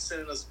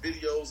sending us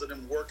videos of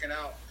them working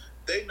out.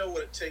 They know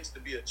what it takes to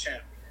be a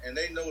champion, and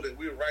they know that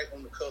we're right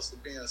on the cusp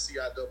of being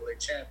CIAA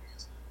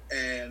champions,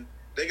 and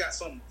they got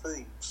something to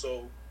prove.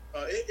 So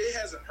it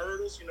hasn't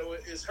hurt us.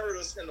 It's hurt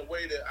us in the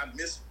way that I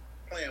miss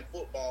playing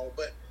football,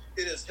 but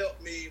it has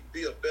helped me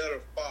be a better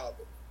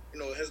father.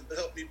 It has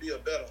helped me be a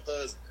better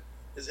husband.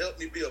 It's helped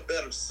me be a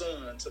better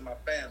son to my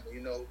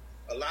family.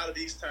 A lot of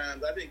these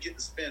times I didn't get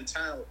to spend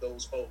time with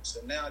those folks,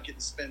 and now I get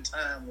to spend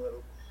time with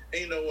them.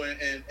 And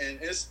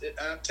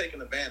I'm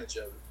taking advantage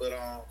of it. But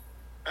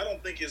I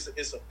don't think it's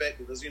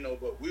affected us,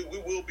 but we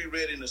will be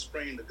ready in the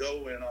spring to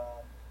go. And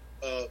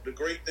the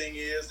great thing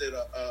is that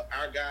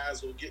our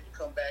guys will get to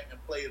come back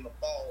and play in the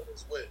fall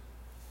as well.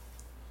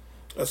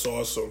 That's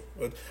awesome.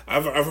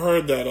 I've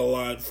heard that a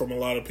lot from a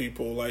lot of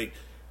people. Like,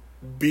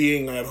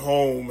 being at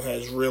home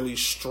has really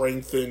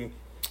strengthened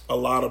a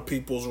lot of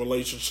people's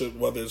relationship,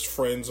 whether it's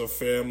friends or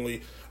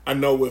family. I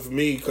know with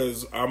me,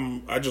 because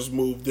I just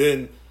moved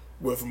in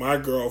with my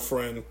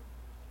girlfriend,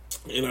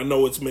 and I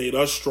know it's made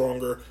us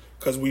stronger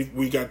because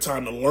we got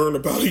time to learn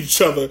about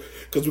each other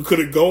because we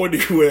couldn't go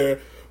anywhere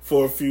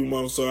for a few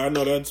months. So I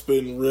know that's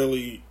been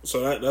really,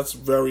 that's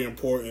very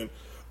important.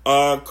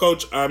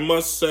 Coach, I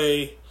must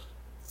say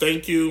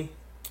thank you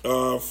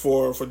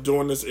for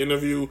doing this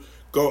interview.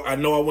 I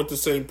know I went to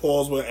St.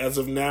 Paul's, but as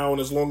of now,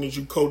 and as long as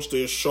you coach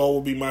there, Shaw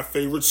will be my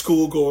favorite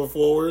school going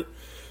forward.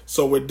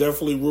 So we're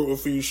definitely rooting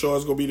for you. Shaw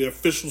is going to be the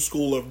official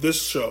school of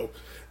this show.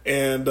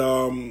 And,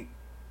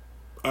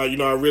 I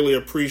really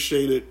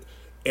appreciate it.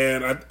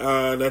 And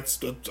I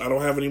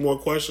don't have any more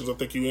questions. I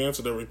think you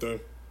answered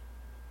everything.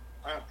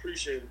 I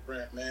appreciate it,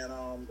 Brent,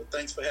 man.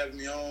 Thanks for having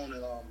me on,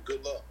 and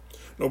good luck.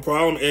 No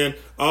problem. And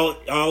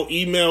I'll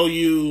email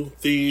you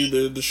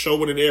the show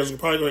when it airs. It's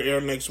probably going to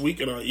air next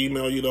week, and I'll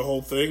email you the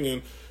whole thing,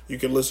 and you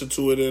can listen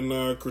to it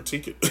and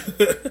critique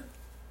it.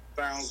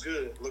 Sounds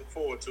good. Look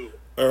forward to it.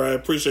 All right.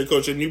 Appreciate it,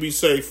 Coach. And you be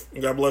safe.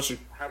 And God bless you.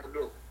 Have a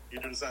good one. You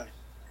do the same.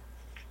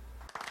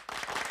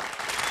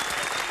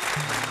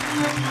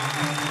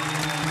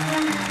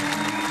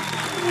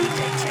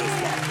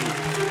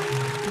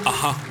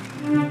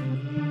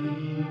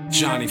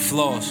 Johnny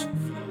Floss.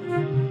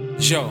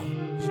 Joe.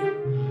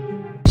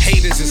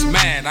 Haters is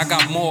mad, I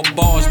got more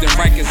bars than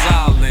Rikers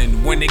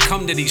Island. When they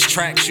come to these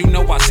tracks, you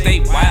know I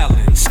stay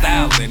wildin',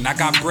 styling. I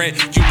got bread,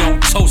 you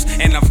don't toast.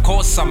 And of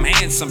course I'm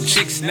handsome,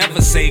 chicks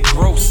never say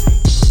gross.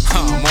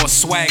 More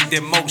swag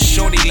than most.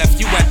 Shorty left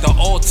you at the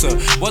altar.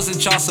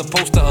 Wasn't y'all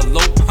supposed to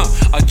elope?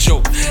 A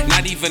joke,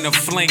 not even a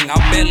fling. I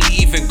barely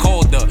even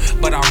called her.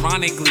 But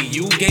ironically,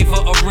 you gave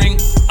her a ring.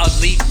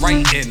 Elite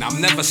writing, I'm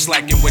never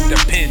slacking with the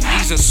pen.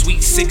 These are sweet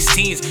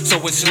 16s, so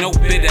it's no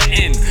bitter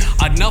end.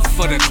 Enough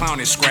for the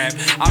clowning scrap.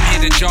 I'm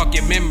here to jog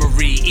your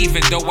memory,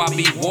 even though I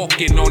be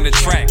walking on the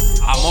track.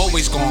 I'm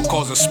always gonna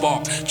cause a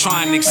spark.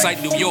 Try and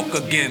excite New York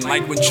again,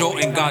 like when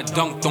Jordan got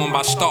dunked on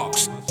by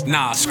Starks.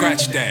 Nah,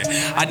 scratch that.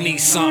 I need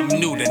something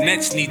new. The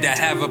Nets need to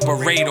have a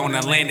parade on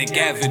Atlantic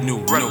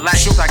Avenue.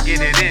 Relax, I get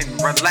it in.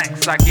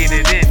 Relax, I get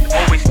it in.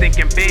 Always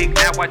thinking big,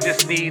 now I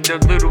just need a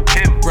little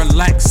Kim.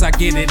 Relax, I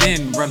get it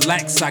in.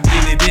 Relax, I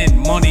get it in.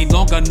 Money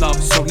long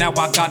enough, so now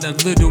I got a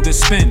little to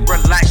spend.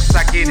 Relax,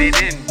 I get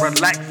it in.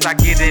 Relax, I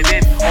get it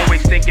in.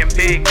 Always thinking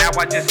big, now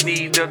I just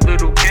need a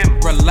little Kim.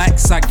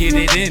 Relax, I get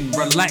it in.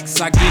 Relax,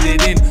 I get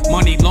it in.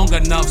 Money long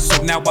enough,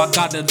 so now I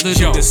got a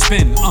little to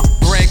spend.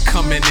 Bread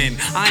coming in.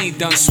 I ain't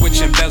done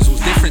switching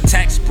bezels. Different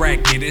tax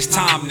bracket. It's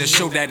time to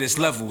show that it's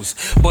levels.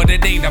 But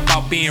it ain't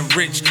about being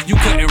rich. You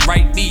couldn't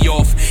write me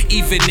off,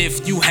 even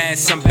if you had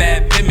some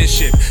bad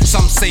penmanship.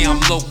 Some say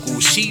I'm local.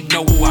 She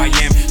know who I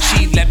am.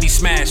 She let me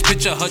smash.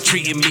 Picture her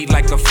treating me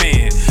like a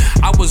fan.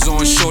 I was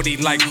on shorty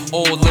like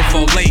all live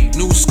or late.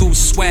 New school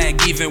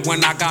swag even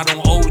when I got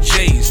on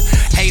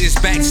OJs. Haters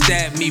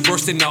backstab me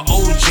worse than the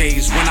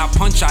OJs. When I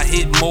punch, I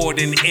hit more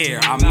than air.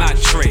 I'm not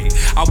Trey.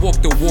 I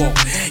walk the walk.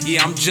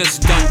 Yeah, I'm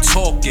just done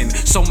talking.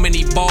 So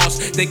many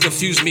bars, they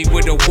confuse me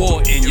with a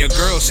Wharton. Your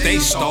girl stay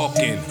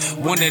stalking.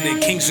 One of the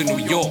kings of New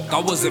York. I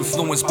was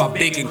influenced by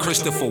Big and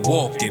Christopher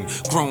Walken.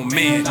 Grown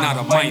man, not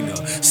a minor.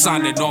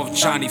 Signing off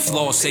Johnny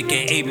Floss,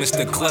 aka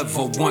Mr.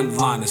 Clever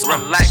One-Liners.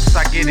 Relax,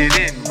 I get it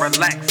in.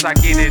 Relax, I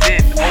get it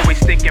in. Always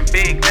thinking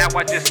big, now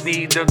I just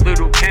need a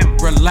little Kim.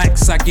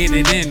 Relax, I get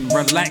it in.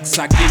 Relax,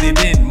 I get it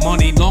in.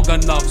 Money long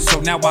enough, so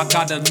now I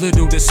got a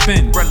little to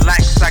spend.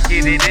 Relax, I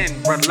get it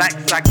in.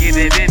 Relax, I get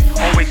it in.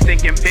 Always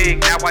thinking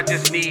big, now I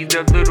just need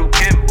a little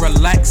Kim.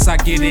 Relax, I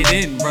get it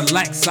in.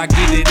 Relax, I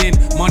get it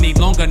in. Money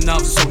long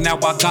enough, so now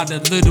I got a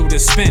little to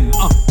spend.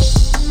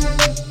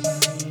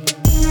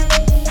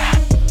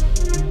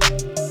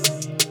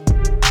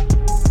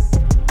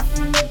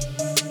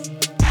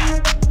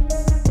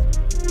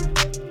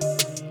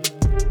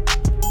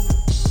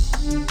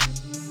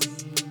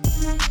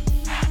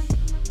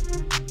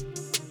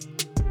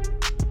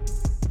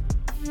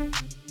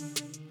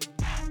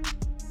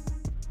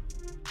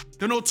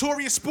 The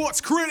notorious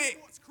sports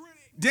critic,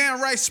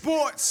 Downright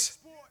Sports.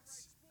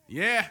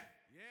 Yeah.